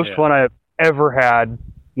 Most fun I have ever had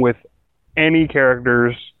with any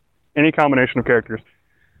characters, any combination of characters.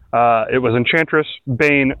 It was Enchantress,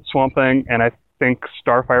 Bane, Swamp Thing, and I think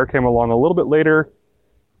Starfire came along a little bit later.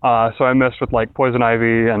 So I messed with like Poison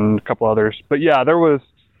Ivy and a couple others. But yeah,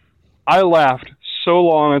 I laughed so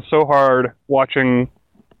long and so hard watching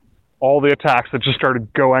all the attacks that just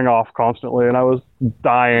started going off constantly, and I was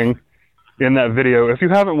dying in that video. If you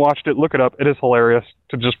haven't watched it, look it up. It is hilarious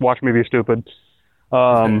to just watch me be stupid.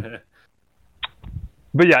 But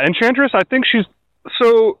yeah, Enchantress, I think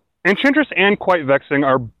Enchantress and Quite Vexing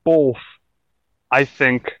are both, I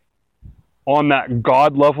think, on that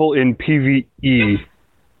god level in PvE.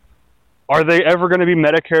 Are they ever going to be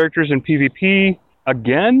meta characters in PvP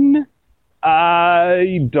again?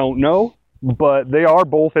 I don't know. But they are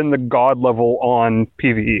both in the god level on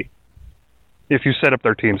PvE, if you set up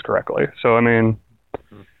their teams correctly. So, I mean,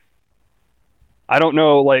 I don't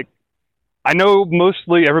know, like, I know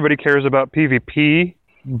mostly everybody cares about PvP,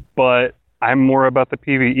 but I'm more about the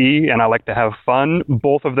PvE, and I like to have fun.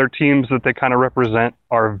 Both of their teams that they kind of represent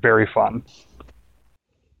are very fun.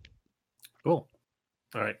 Cool.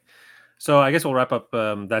 All right. So I guess we'll wrap up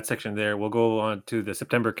that section there. We'll go on to the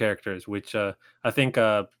September characters, which I think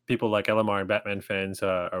people like LMR and Batman fans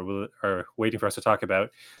are waiting for us to talk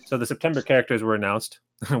about. So the September characters were announced.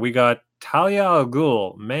 We got Talia al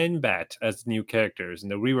Ghul, Man-Bat as new characters,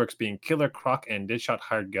 and the reworks being Killer Croc and Deadshot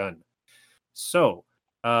Hired Gun. So,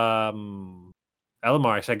 LMR,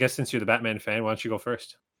 so I guess since you're the Batman fan, why don't you go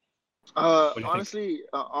first? Honestly,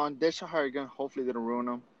 on Deadshot Hired Gun, hopefully they don't ruin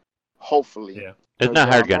them. Hopefully. Yeah. It's not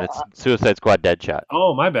Hired Gun. It's Suicide Squad Deadshot.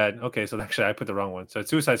 Oh, my bad. Okay, so actually I put the wrong one. So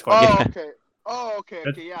it's Suicide Squad. Oh, okay. Oh, okay.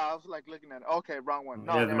 Yeah, I was like looking at it. Okay, wrong one.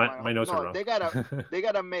 No, yeah, never my notes are wrong. They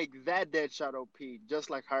gotta make that Deadshot OP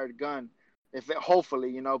just like Hired Gun.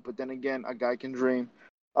 Hopefully, but then again, a guy can dream.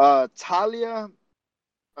 Talia.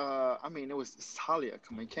 I mean, it's Talia.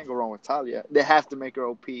 Come on, you can't go wrong with Talia. They have to make her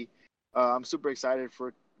OP. I'm super excited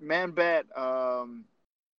for Man Bat.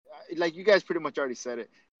 Like you guys pretty much already said it.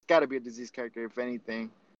 It's got to be a disease character, if anything.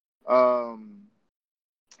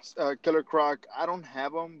 Killer Croc. I don't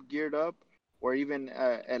have him geared up or even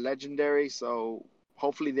a legendary, so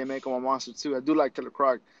hopefully they make him a monster too. I do like Killer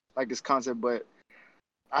Croc, like his concept, but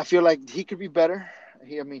I feel like he could be better.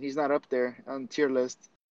 He's not up there on tier list.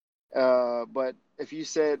 But if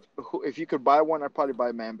you could buy one, I'd probably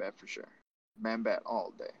buy Man Bat for sure. Man Bat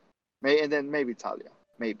all day. And then maybe Talia,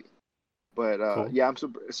 maybe. But Cool. yeah, I'm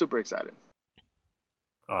super excited.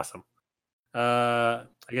 Awesome. I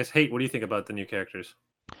guess Hate, what do you think about the new characters?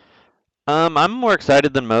 I'm more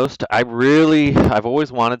excited than most. I've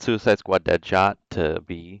always wanted Suicide Squad Deadshot to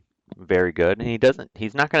be very good, and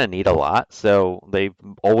he's not going to need a lot, so they've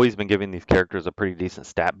always been giving these characters a pretty decent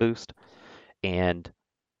stat boost, and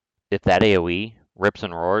if that AoE rips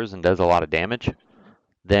and roars and does a lot of damage,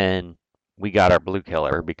 then we got our blue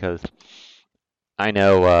killer, because I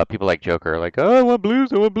know people like Joker are like, oh, I want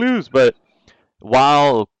blues, but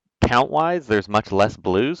while count-wise there's much less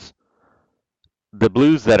blues, the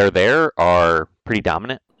blues that are there are pretty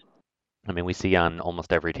dominant. I mean, we see on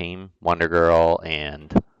almost every team, Wonder Girl and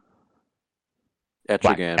Black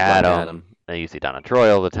Etrigan, Black Adam. Adam. You see Donna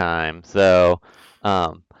Troy all the time. So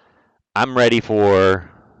I'm ready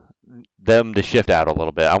for them to shift out a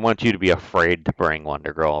little bit. I want you to be afraid to bring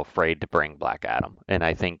Wonder Girl, afraid to bring Black Adam, and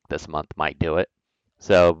I think this month might do it.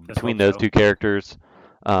 So Let's between hope those so. two characters,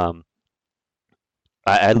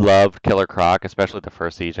 I love Killer Croc, especially the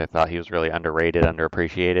first Siege. I thought he was really underrated,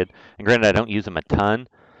 underappreciated. And granted, I don't use him a ton,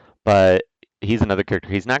 but he's another character.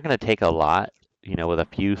 He's not going to take a lot, with a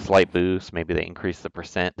few slight boosts. Maybe they increase the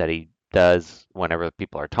percent that he does whenever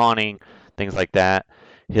people are taunting, things like that.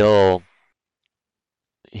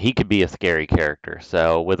 He could be a scary character.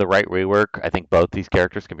 So with the right rework, I think both these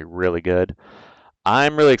characters can be really good.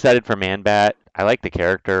 I'm really excited for Man Bat. I like the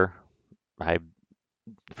character.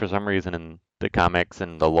 For some reason in the comics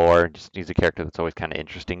and the lore, just he's a character that's always kind of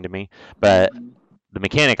interesting to me. But the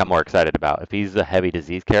mechanic I'm more excited about. If he's a heavy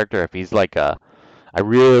disease character, if he's like I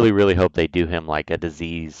really, really hope they do him like a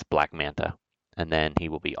disease Black Manta, and then he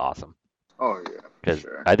will be awesome. Oh yeah, Because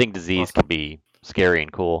sure. I think disease Awesome. can be scary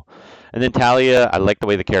and cool. And then Talia, I like the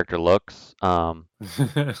way the character looks. That's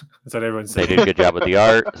what everyone's They saying. did a good job with the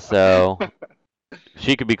art, so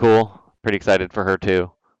she could be cool. Pretty excited for her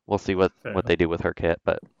too. We'll see what Fair they do with her kit,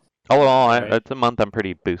 but all in all, Right. it's a month I'm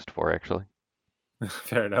pretty boost for actually.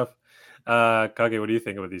 Fair enough. Kage, what do you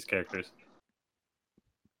think about these characters?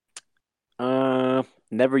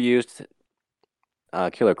 Never used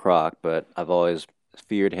Killer Croc, but I've always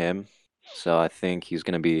feared him. So I think he's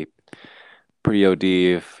gonna be pretty OD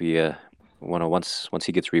if he once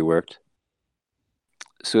he gets reworked.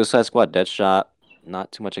 Suicide Squad Deadshot,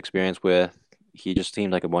 not too much experience with. He just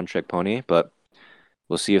seemed like a one-trick pony, but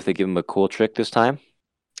we'll see if they give him a cool trick this time.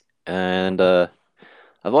 And I've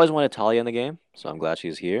always wanted Talia in the game, so I'm glad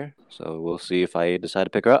she's here. So we'll see if I decide to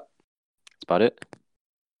pick her up. That's about it.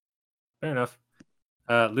 Fair enough.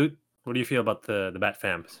 Loot, what do you feel about the Bat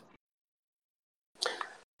Fams?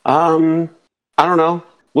 I don't know.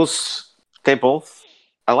 They both.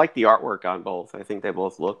 I like the artwork on both. I think they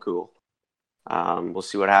both look cool. We'll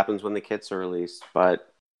see what happens when the kits are released,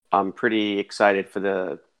 but I'm pretty excited for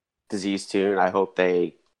the Disease tune. I hope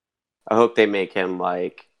they make him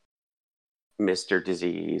like Mr.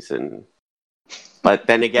 Disease, but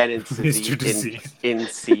then again in Mr. Disease. in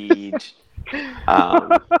Siege,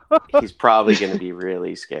 he's probably going to be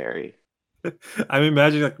really scary. I'm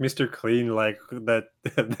imagining like Mr. Clean, like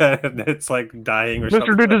that's like dying or Mr.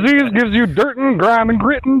 something. The Disease gives you dirt and grime and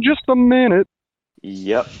grit in just a minute.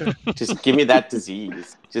 Yep. Just give me that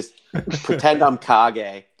disease. Just pretend I'm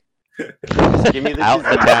Kage. Just give me the Out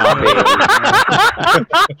disease. and down, baby.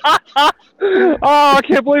 Oh, I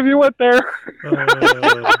can't believe you went there.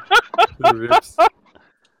 The rips.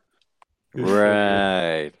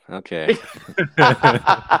 Right. Okay.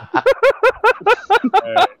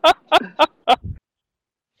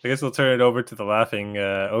 I guess we'll turn it over to the laughing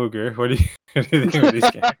ogre. What do you think of these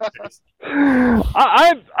characters?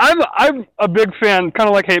 I'm a big fan, kind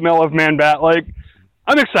of like Hate Mail, of Man Bat. Like,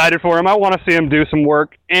 I'm excited for him. I want to see him do some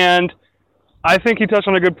work, and I think he touched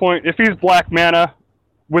on a good point. If he's Black Mana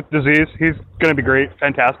with disease, he's going to be great,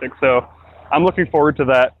 fantastic. So I'm looking forward to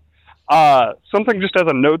that. Something just as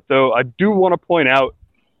a note, though, I do want to point out.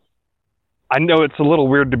 I know it's a little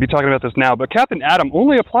weird to be talking about this now, but Captain Atom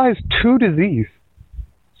only applies to disease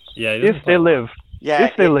Yeah, he if doesn't they play- live. Yeah,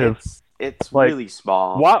 If they live. It's Like, really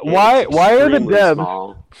small. why It's are the extremely devs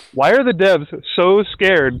small. why are the devs so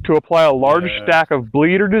scared to apply a large Yeah. stack of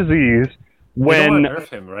bleed or disease They don't when want to nerf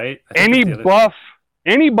him, right? I think any that's the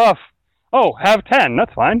other buff, oh, have 10,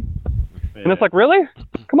 that's fine. thing. And it's like, really?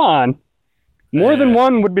 Come on. More than Yeah.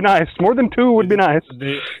 one would be nice. More than two would be nice.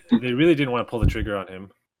 They really didn't want to pull the trigger on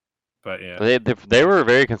him, but yeah. They were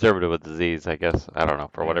very conservative with disease, I guess. I don't know,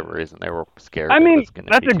 for whatever Yeah. reason. They were scared. I it mean, was gonna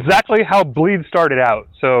that's be too much. exactly how bleed started out.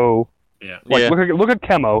 So, Yeah. like, Yeah. look at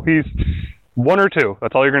Chemo. He's 1 or 2.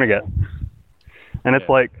 That's all you're gonna get. And it's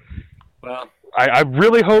Yeah. like, Well, I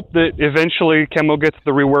really hope that eventually Chemo gets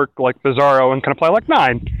the rework like Bizarro and can apply like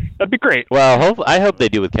 9. That'd be great. Well, I hope they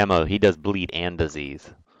do with Chemo. He does bleed and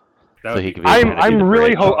disease. that So would he be could be cool. kind of I'm the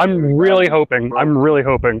really bridge. I'm really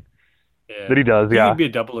hoping Yeah. that he does. He Yeah, would be a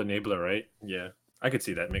double enabler, right? Yeah. I could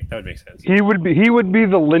see that. That would make sense. he would be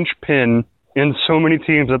the linchpin in so many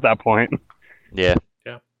teams at that point. Yeah.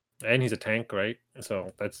 And he's a tank, right?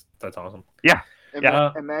 So that's awesome.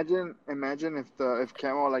 Imagine if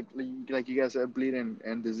Camo like you guys said, bleed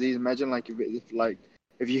and disease. Imagine like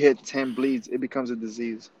if you hit 10 bleeds, it becomes a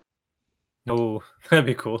disease. Oh, that'd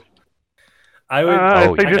be cool. I would.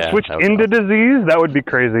 If they just yeah, switched that would be into disease, that would be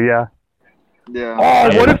crazy. Yeah. Yeah.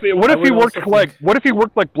 Oh, what if I he would worked also like think- what if he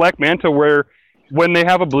worked like Black Manta, where when they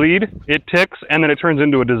have a bleed, it ticks and then it turns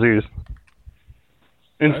into a disease.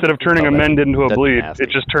 Instead of turning a mend into a that'd be bleed, nasty. it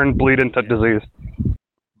just turned bleed into disease.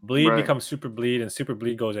 Bleed Right. becomes super bleed, and super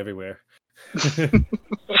bleed goes everywhere.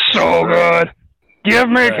 So good. Give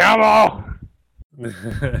me Right. Camo.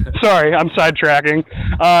 Sorry, I'm sidetracking.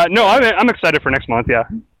 No, I'm excited for next month. Yeah,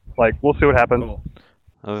 like we'll see what happens. Cool.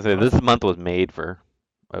 I was gonna say this month was made for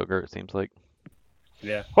Ogre. It seems like.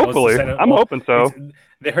 Yeah. Hopefully, I'm hoping so.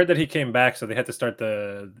 They heard that he came back, so they had to start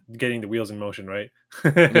getting the wheels in motion, right?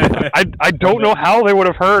 I don't know how they would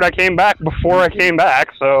have heard I came back before I came back,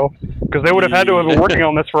 so because they would have had to have been working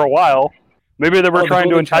on this for a while. Maybe they were Oh, the trying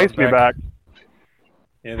to golden entice child's me back.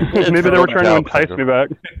 Yeah, Maybe they were golden trying to child entice me syndrome.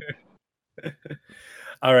 back.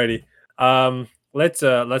 Alrighty.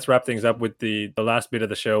 Let's wrap things up with the last bit of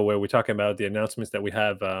the show where we're talking about the announcements that we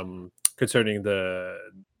have concerning the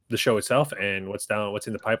show itself and what's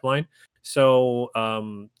in the pipeline. So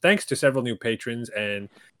thanks to several new patrons and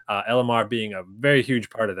LMR being a very huge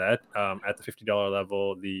part of that at the $50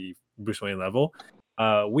 level, the Bruce Wayne level.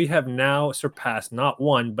 We have now surpassed not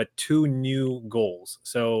one but 2 new goals.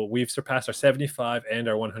 So we've surpassed our $75 and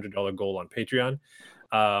our $100 goal on Patreon.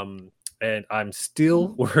 And I'm still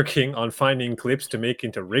working on finding clips to make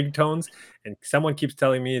into ringtones. And someone keeps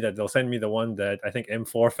telling me that they'll send me the one that I think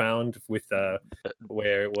M4 found with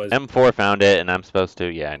where it was M4 found it, and I'm supposed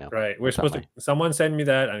to. Yeah, I know. right. We're It's on supposed to. Someone send me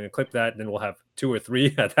that. I'm gonna clip that. Then we'll have 2 or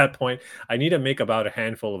 3 at that point. I need to make about a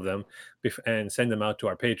handful of them and send them out to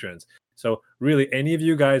our patrons. So really, any of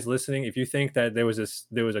you guys listening, if you think that there was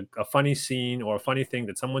a funny scene or a funny thing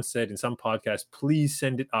that someone said in some podcast, please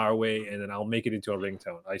send it our way, and then I'll make it into a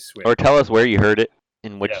ringtone. I swear. Or tell us where you heard it,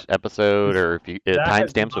 in which Yeah. episode, or if you That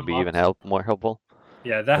has been timestamps would be unlocked. even more helpful.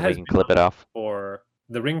 Yeah, that So we has can been clip it off. for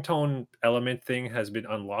the ringtone element thing has been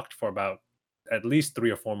unlocked for about at least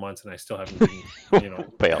 3 or 4 months, and I still haven't been,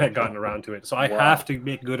 Fail. gotten around to it. So I Wow. have to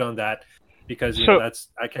make good on that because So- that's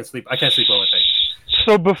I can't sleep well at night.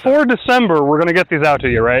 So before December, we're gonna get these out to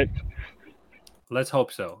you, right? Let's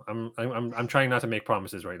hope so. I'm trying not to make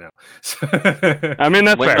promises right now. I mean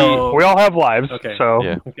that's When fair. do you- We all have lives, Okay. so.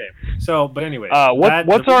 Yeah. Okay. So, but anyway,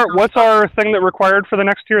 What's our thing that required for the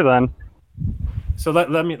next year then? So let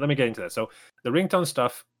me get into that. So the ringtone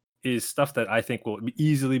stuff is stuff that I think will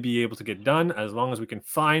easily be able to get done as long as we can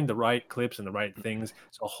find the right clips and the right things.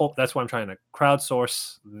 So that's why I'm trying to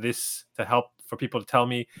crowdsource this to help for people to tell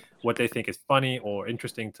me what they think is funny or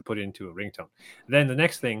interesting to put into a ringtone. Then the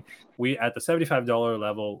next thing, we at the $75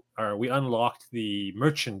 level, we unlocked the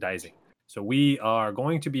merchandising. So we are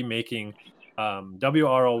going to be making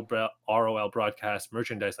WROL broadcast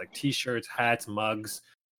merchandise like T-shirts, hats, mugs,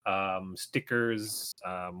 stickers,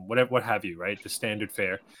 what have you, right? The standard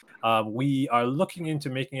fare. We are looking into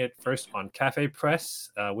making it first on Cafe Press,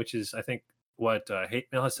 which is I think what Hate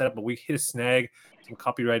Mail has set up, but we hit a snag, some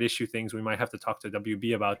copyright issue things. We might have to talk to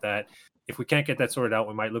WB about that. If we can't get that sorted out,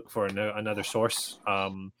 we might look for another source.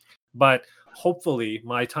 But hopefully,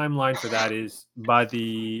 my timeline for that is by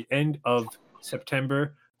the end of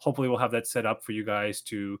September. Hopefully, we'll have that set up for you guys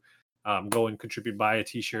to go and contribute, buy a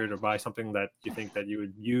T-shirt or buy something that you think that you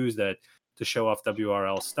would use that to show off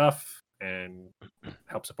WRL stuff and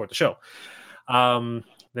help support the show.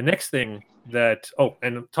 The next thing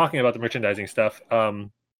and talking about the merchandising stuff,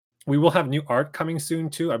 we will have new art coming soon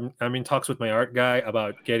too. I'm in talks with my art guy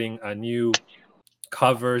about getting a new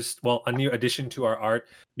covers, well, a new addition to our art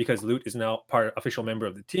because Loot is now official member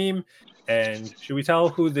of the team. And should we tell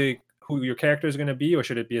who your character is going to be, or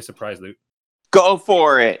should it be a surprise, Loot? Go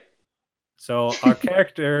for it. So our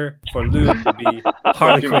character for Loot will be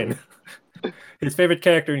Harley Quinn. His favorite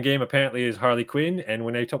character in game apparently is Harley Quinn, and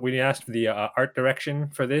when he asked for the art direction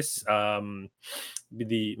for this, my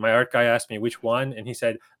art guy asked me which one, and he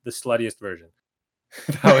said the sluttiest version.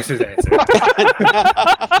 That was his answer.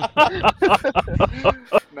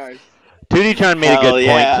 Nice. 2D-Chan made a Hell good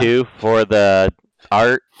yeah. point too for the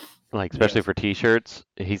art, like especially for T-shirts.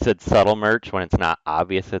 He said subtle merch when it's not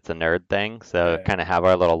obvious it's a nerd thing. So Yeah. kind of have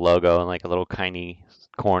our little logo in like a little tiny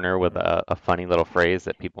corner with a funny little phrase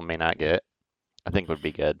that people may not get. I think would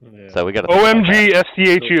be good. Yeah. So we got to OMG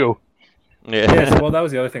STHU. Yeah. Yes, well, that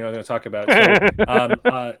was the other thing I was going to talk about.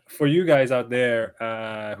 So, for you guys out there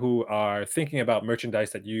who are thinking about merchandise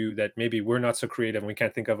that maybe we're not so creative and we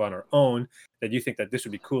can't think of on our own, that you think that this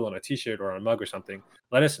would be cool on a T-shirt or on a mug or something,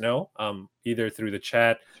 let us know. Either through the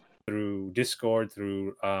chat, through Discord,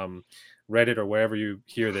 through Reddit, or wherever you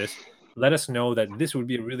hear this. Let us know that this would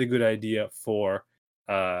be a really good idea for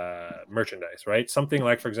merchandise, right? Something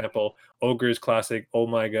like, for example, Ogre's classic "Oh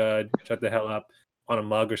my God, shut the hell up" on a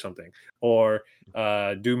mug or something, or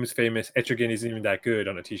Doom's famous "Etrigan isn't even that good"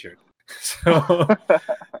 on a T-shirt. So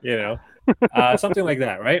something like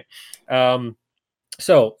that, right?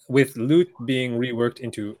 So with Loot being reworked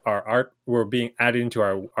into our art, we're being added into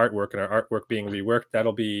our artwork, and our artwork being reworked,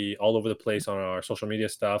 that'll be all over the place on our social media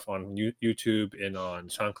stuff, on YouTube and on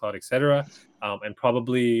SoundCloud, etc. And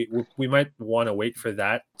probably we might want to wait for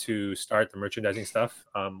that to start the merchandising stuff.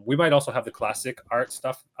 We might also have the classic art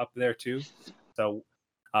stuff up there too. So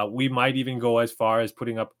we might even go as far as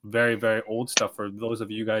putting up very, very old stuff for those of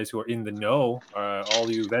you guys who are in the know, all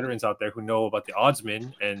you veterans out there who know about the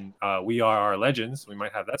Oddsman and We Are Our Legends. We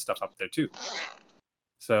might have that stuff up there too.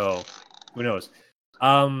 So who knows?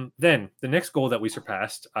 Then the next goal that we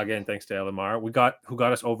surpassed, again thanks to LMR, who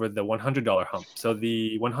got us over the $100 hump. So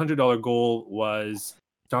the $100 goal was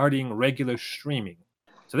starting regular streaming.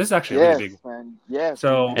 So this is actually Yes, really big. man. Yes.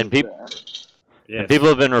 So- we And need peop- that. Yes. And people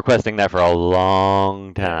have been requesting that for a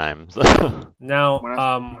long time. So. Now, When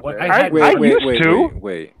I- what I I had Wait.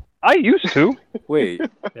 I used to. Wait.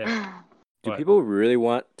 Yeah. Do What? people really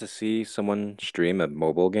want to see someone stream a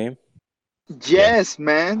mobile game? Yes,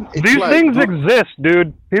 man. It's These like- things exist,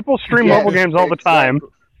 dude. People stream Yes, mobile games all the time.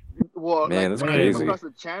 exactly. Well, Man, like, that's when I came crazy. across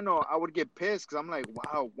the channel, I would get pissed because I'm like,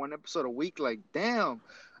 wow, one episode a week, like, damn.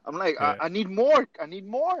 I'm like, Yeah. I need more. I need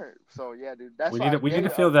more. So yeah, dude, that's we why need to, I we get need to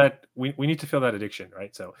it. feel that we need to feel that addiction,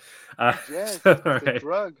 right? So, Yes, all it's a right.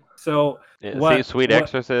 drug. So Yeah, what- see, Sweet what-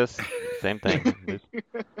 Exorcist, same thing.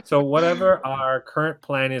 so whatever our current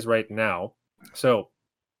plan is right now. So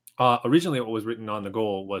originally, what was written on the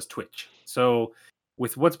goal was Twitch. So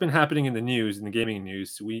with what's been happening in the news, in the gaming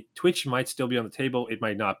news, Twitch might still be on the table. It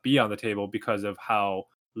might not be on the table because of how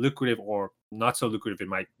lucrative or not so lucrative it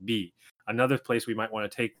might be. Another place we might want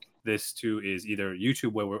to take this to is either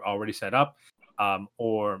YouTube, where we're already set up,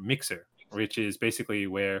 or Mixer, which is basically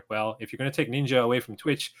where, well, if you're going to take Ninja away from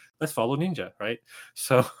Twitch, let's follow Ninja, right?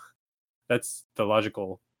 So that's the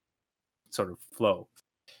logical sort of flow.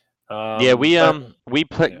 Yeah, we yeah. we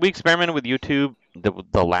experimented with YouTube.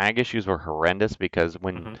 The lag issues were horrendous because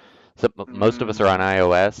when Mhm. most of us are on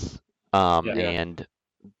iOS, Yeah. and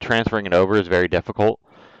transferring it over is very difficult.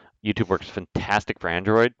 YouTube works fantastic for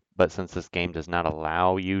Android, but since this game does not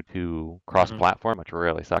allow you to cross-platform, which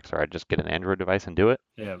really sucks, or I'd just get an Android device and do it.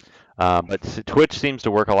 Yeah. But Twitch seems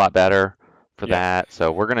to work a lot better for Yeah. that,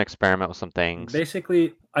 so we're gonna experiment with some things.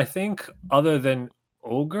 Basically, I think other than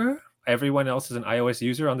Ogre, everyone else is an iOS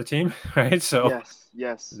user on the team, right? So Yes.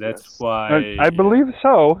 that's yes. why I believe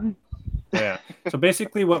so. Yeah. So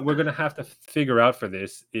basically, what we're gonna have to figure out for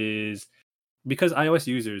this is, because iOS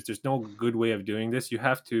users, there's no good way of doing this. You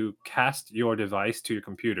have to cast your device to your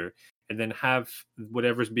computer, and then have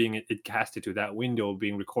whatever's being it casted to that window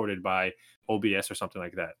being recorded by OBS or something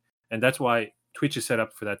like that. And that's why Twitch is set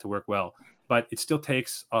up for that to work well. But it still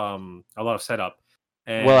takes a lot of setup.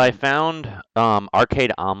 And Well, I found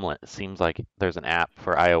Arcade Omelet. Seems like there's an app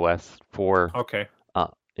for iOS for okay.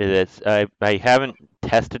 I haven't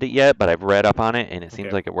tested it yet, but I've read up on it, and it seems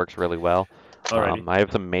Okay. like it works really well. Alrighty. I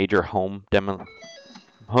have some major home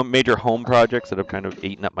projects that have kind of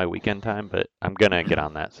eaten up my weekend time, but I'm gonna get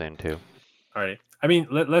on that soon too. Alrighty. I mean,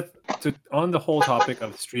 on the whole topic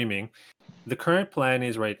of streaming, the current plan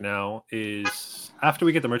is right now is after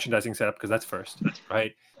we get the merchandising set up, because that's first,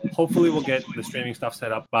 right? Hopefully we'll get the streaming stuff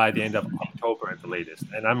set up by the end of October at the latest.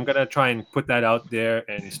 And I'm going to try and put that out there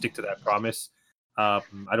and stick to that promise. I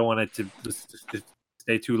don't want it to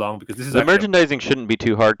stay too long because this is The actually merchandising shouldn't be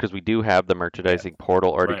too hard because we do have the merchandising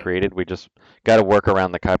portal already Right. created. We just got to work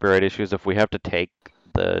around the copyright issues. If we have to take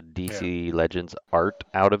the DC Legends art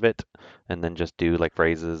out of it and then just do like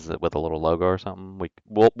phrases with a little logo or something,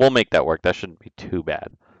 we'll make that work. That shouldn't be too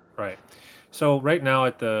bad. Right. So right now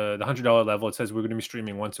at the $100 level, it says we're going to be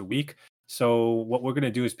streaming once a week. So what we're going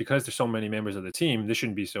to do is because there's so many members of the team, this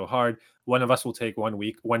shouldn't be so hard. One of us will take 1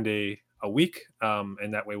 day a week,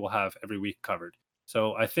 and that way we'll have every week covered.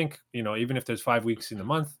 So I think even if there's 5 weeks in the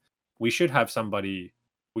month, we should have somebody.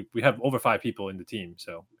 We have over 5 people in the team,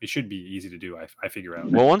 so it should be easy to do. I figure out.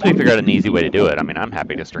 Well, once we figure out an easy way to do it, I mean, I'm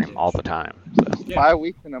happy to stream all the time. So. Yeah. 5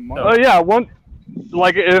 weeks in a month. No. Yeah,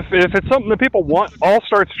 like if it's something that people want, I'll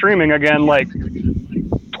start streaming again like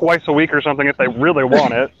twice a week or something if they really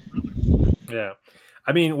want it. Yeah.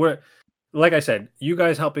 I mean, like I said, you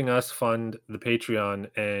guys helping us fund the Patreon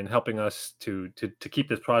and helping us to keep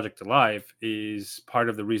this project alive is part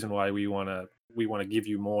of the reason why we want to give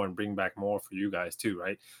you more and bring back more for you guys too,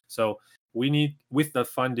 right? So we need, with the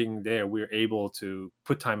funding there, we're able to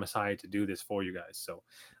put time aside to do this for you guys. So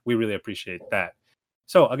we really appreciate that.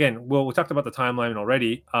 So again, we talked about the timeline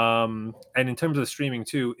already, and in terms of the streaming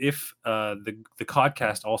too, if the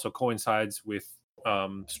podcast also coincides with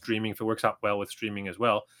streaming, if it works out well with streaming as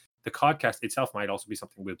well, the podcast itself might also be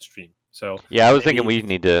something we'll stream. So yeah, I was thinking we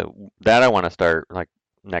need to. That I want to start like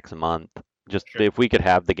next month. Just Sure. if we could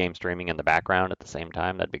have the game streaming in the background at the same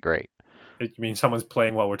time, that'd be great. You mean someone's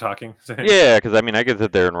playing while we're talking? Yeah, because I mean, I could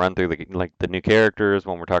sit there and run through the new characters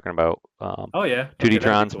when we're talking about Oh yeah, 2D okay, that'd be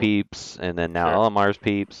Tron's cool. peeps, and then now Sure. LMR's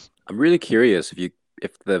peeps. I'm really curious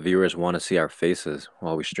if the viewers want to see our faces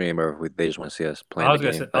while we stream, or if they just want to see us playing I was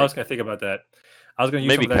the game. gonna think about that. I was gonna use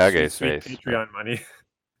Maybe some of that Kage's sweet face, Patreon money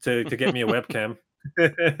to get me a webcam.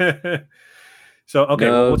 So okay,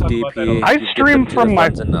 No, we'll talk about DP. that. I You've stream given me from the my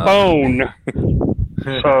funds enough. phone.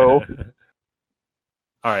 So-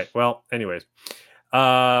 all right. Well, anyways,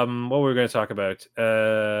 what were we going to talk about?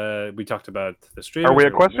 We talked about the stream. Are we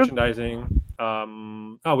at questions? Merchandising.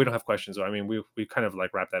 Oh, we don't have questions. I mean, we kind of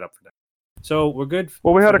like wrapped that up for now. So we're good.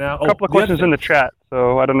 Well, we had for a now. couple of the other questions thing- in the chat,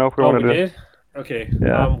 so I don't know if we Oh, wanted we to. did. Okay.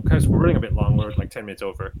 Yeah. Because we're running a bit long. We're like 10 minutes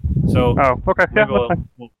over. So Oh, okay. Yeah, maybe that's fine.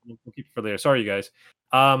 we'll keep it for later. Sorry, you guys.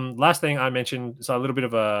 Last thing I mentioned, so a little bit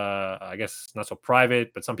of a, I guess not so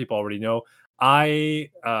private, but some people already know.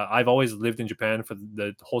 I've always lived in Japan for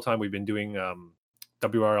the whole time we've been doing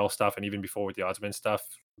WRL stuff, and even before with the Oddsman stuff.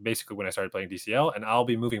 Basically, when I started playing DCL, and I'll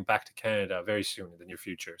be moving back to Canada very soon in the near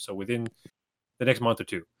future. So within the next month or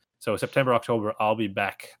two. So September, October, I'll be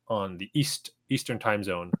back on the Eastern time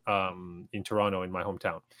zone in Toronto, in my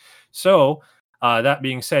hometown. So that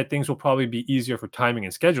being said, things will probably be easier for timing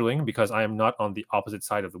and scheduling because I am not on the opposite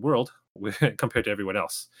side of the world compared to everyone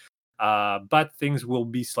else. But things will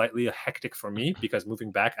be slightly hectic for me because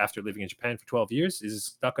moving back after living in Japan for 12 years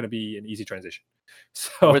is not going to be an easy transition.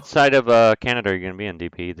 So Which side of Canada are you going to be in,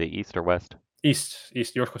 DP? The east or west? East,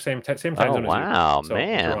 your same time Oh zone as you. wow, So,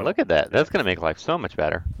 man! Toronto. Look at that. That's going to make life so much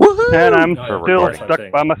better. And I'm No, still recording.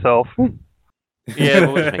 stuck by myself. Yeah,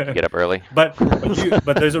 we'll just make you get up early. but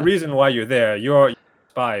there's a reason why you're there. You're a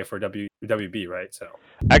spy for WB, right? So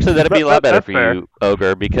Actually, that'd be a lot better That's for fair. you,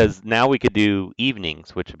 Ogre, because now we could do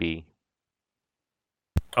evenings, which would be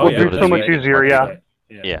Would be that's so much right. easier, yeah.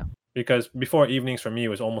 Yeah. Because before evenings for me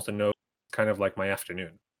was almost a no, kind of like my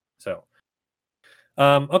afternoon. So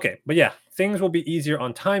okay, but yeah, things will be easier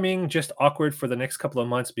on timing, just awkward for the next couple of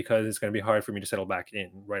months because it's going to be hard for me to settle back in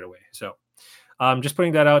right away. So just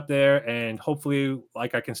putting that out there, and hopefully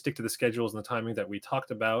like I can stick to the schedules and the timing that we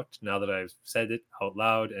talked about now that I've said it out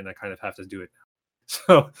loud, and I kind of have to do it now.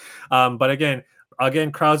 So but again,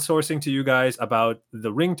 crowdsourcing to you guys about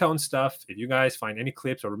the ringtone stuff. If you guys find any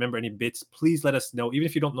clips or remember any bits, please let us know. Even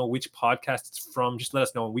if you don't know which podcast it's from, just let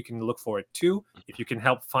us know and we can look for it too. If you can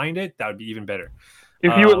help find it, that would be even better.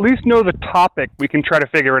 If you at least know the topic, we can try to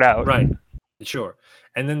figure it out. Right. Sure.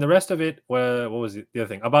 And then the the other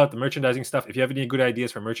thing about the merchandising stuff? If you have any good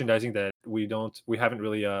ideas for merchandising that we haven't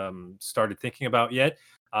really started thinking about yet,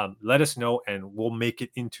 let us know and we'll make it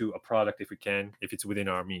into a product if we can, if it's within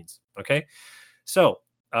our means. Okay. So,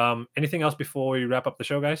 anything else before we wrap up the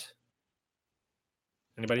show, guys?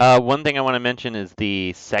 Anybody? One thing I want to mention is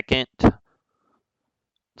the second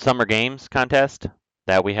Summer Games contest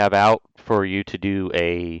that we have out for you to do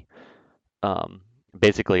a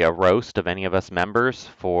basically a roast of any of us members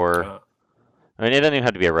for. I mean, it doesn't even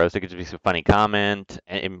have to be a roast. It could just be a funny comment,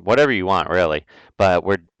 and whatever you want, really. But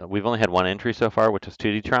we've only had one entry so far, which was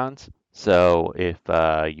 2D Trons. So if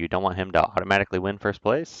you don't want him to automatically win first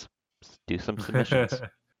place, do some submissions.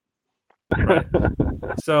 Right.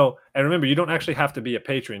 So, and remember, you don't actually have to be a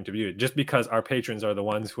patron to view it. Just because our patrons are the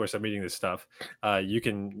ones who are submitting this stuff, you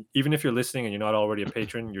can, even if you're listening and you're not already a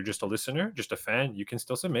patron, you're just a listener, just a fan, you can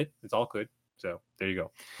still submit. It's all good. So there you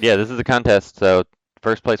go. Yeah, this is a contest. So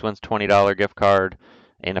first place wins $20 gift card,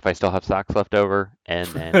 and if I still have socks left over, and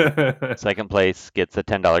then second place gets a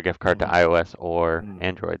 $10 gift card to iOS or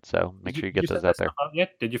Android. So make sure you get those out there.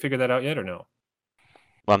 Yet? Did you figure that out yet or no?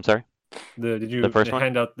 Well, I'm sorry. Did you The first one?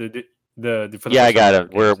 hand out the for the Yeah, I first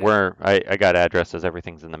got one? it. I got addresses.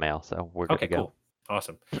 Everything's in the mail, so we're good Okay, to go. cool.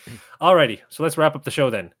 Awesome. Alrighty, so let's wrap up the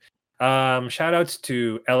show then. Shout outs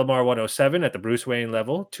to Elamar 107 at the Bruce Wayne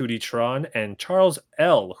level, 2D Tron, and Charles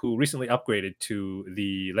L, who recently upgraded to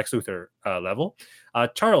the Lex Luthor level.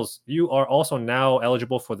 Charles, you are also now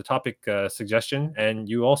eligible for the topic suggestion, and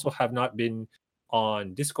you also have not been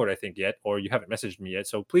on Discord, I think, yet, or you haven't messaged me yet.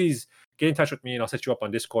 So please get in touch with me, and I'll set you up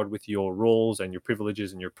on Discord with your roles and your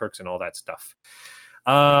privileges and your perks and all that stuff.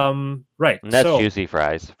 Right. And that's so, Juicy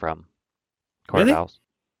Fries from Really? Courthouse.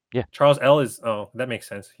 Yeah. Charles L is, oh, that makes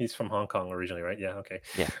sense. He's from Hong Kong originally, right? Yeah. Okay.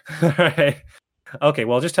 Yeah. All right. Okay.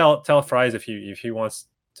 Well, just tell Fries if he wants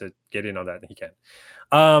to get in on that, he can.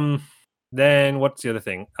 Then what's the other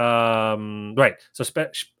thing? Right. So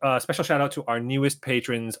special shout out to our newest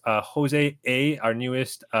patrons, Jose A, our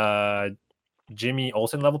newest Jimmy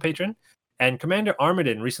Olsen level patron, and Commander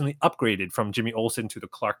Armaden recently upgraded from Jimmy Olsen to the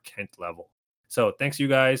Clark Kent level. So thanks, you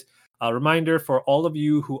guys. A reminder for all of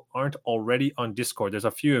you who aren't already on Discord. There's a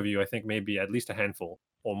few of you, I think maybe at least a handful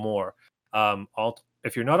or more.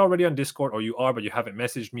 If you're not already on Discord, or you are but you haven't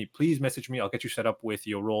messaged me, please message me. I'll get you set up with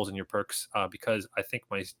your roles and your perks, because I think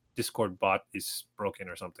my Discord bot is broken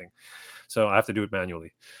or something, so I have to do it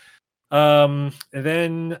manually. And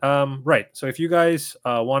then right, so if you guys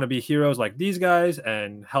want to be heroes like these guys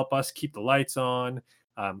and help us keep the lights on,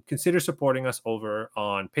 consider supporting us over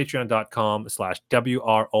on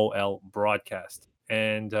patreon.com/WROL broadcast.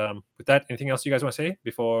 And with that, anything else you guys want to say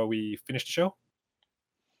before we finish the show?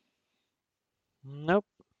 Nope.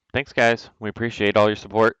 Thanks, guys. We appreciate all your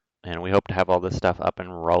support, and we hope to have all this stuff up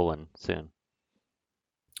and rolling soon.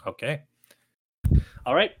 Okay.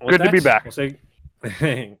 All right. Good to be back. We'll say,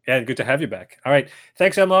 yeah, good to have you back. All right.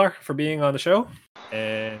 Thanks, Emlar, for being on the show.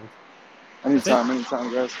 And anytime,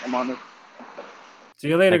 guys. I'm on it. See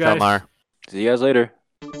you later, Thanks, guys. Elmar. See you guys later.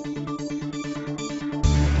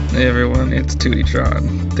 Hey everyone, it's 2D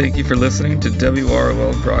Tron. Thank you for listening to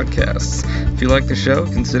WROL Broadcasts. If you like the show,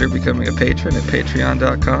 consider becoming a patron at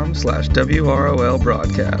patreon.com/WROL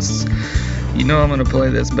Broadcasts. You know I'm going to play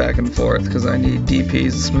this back and forth because I need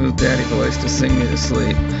DP's smooth daddy voice to sing me to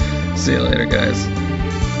sleep. See you later, guys.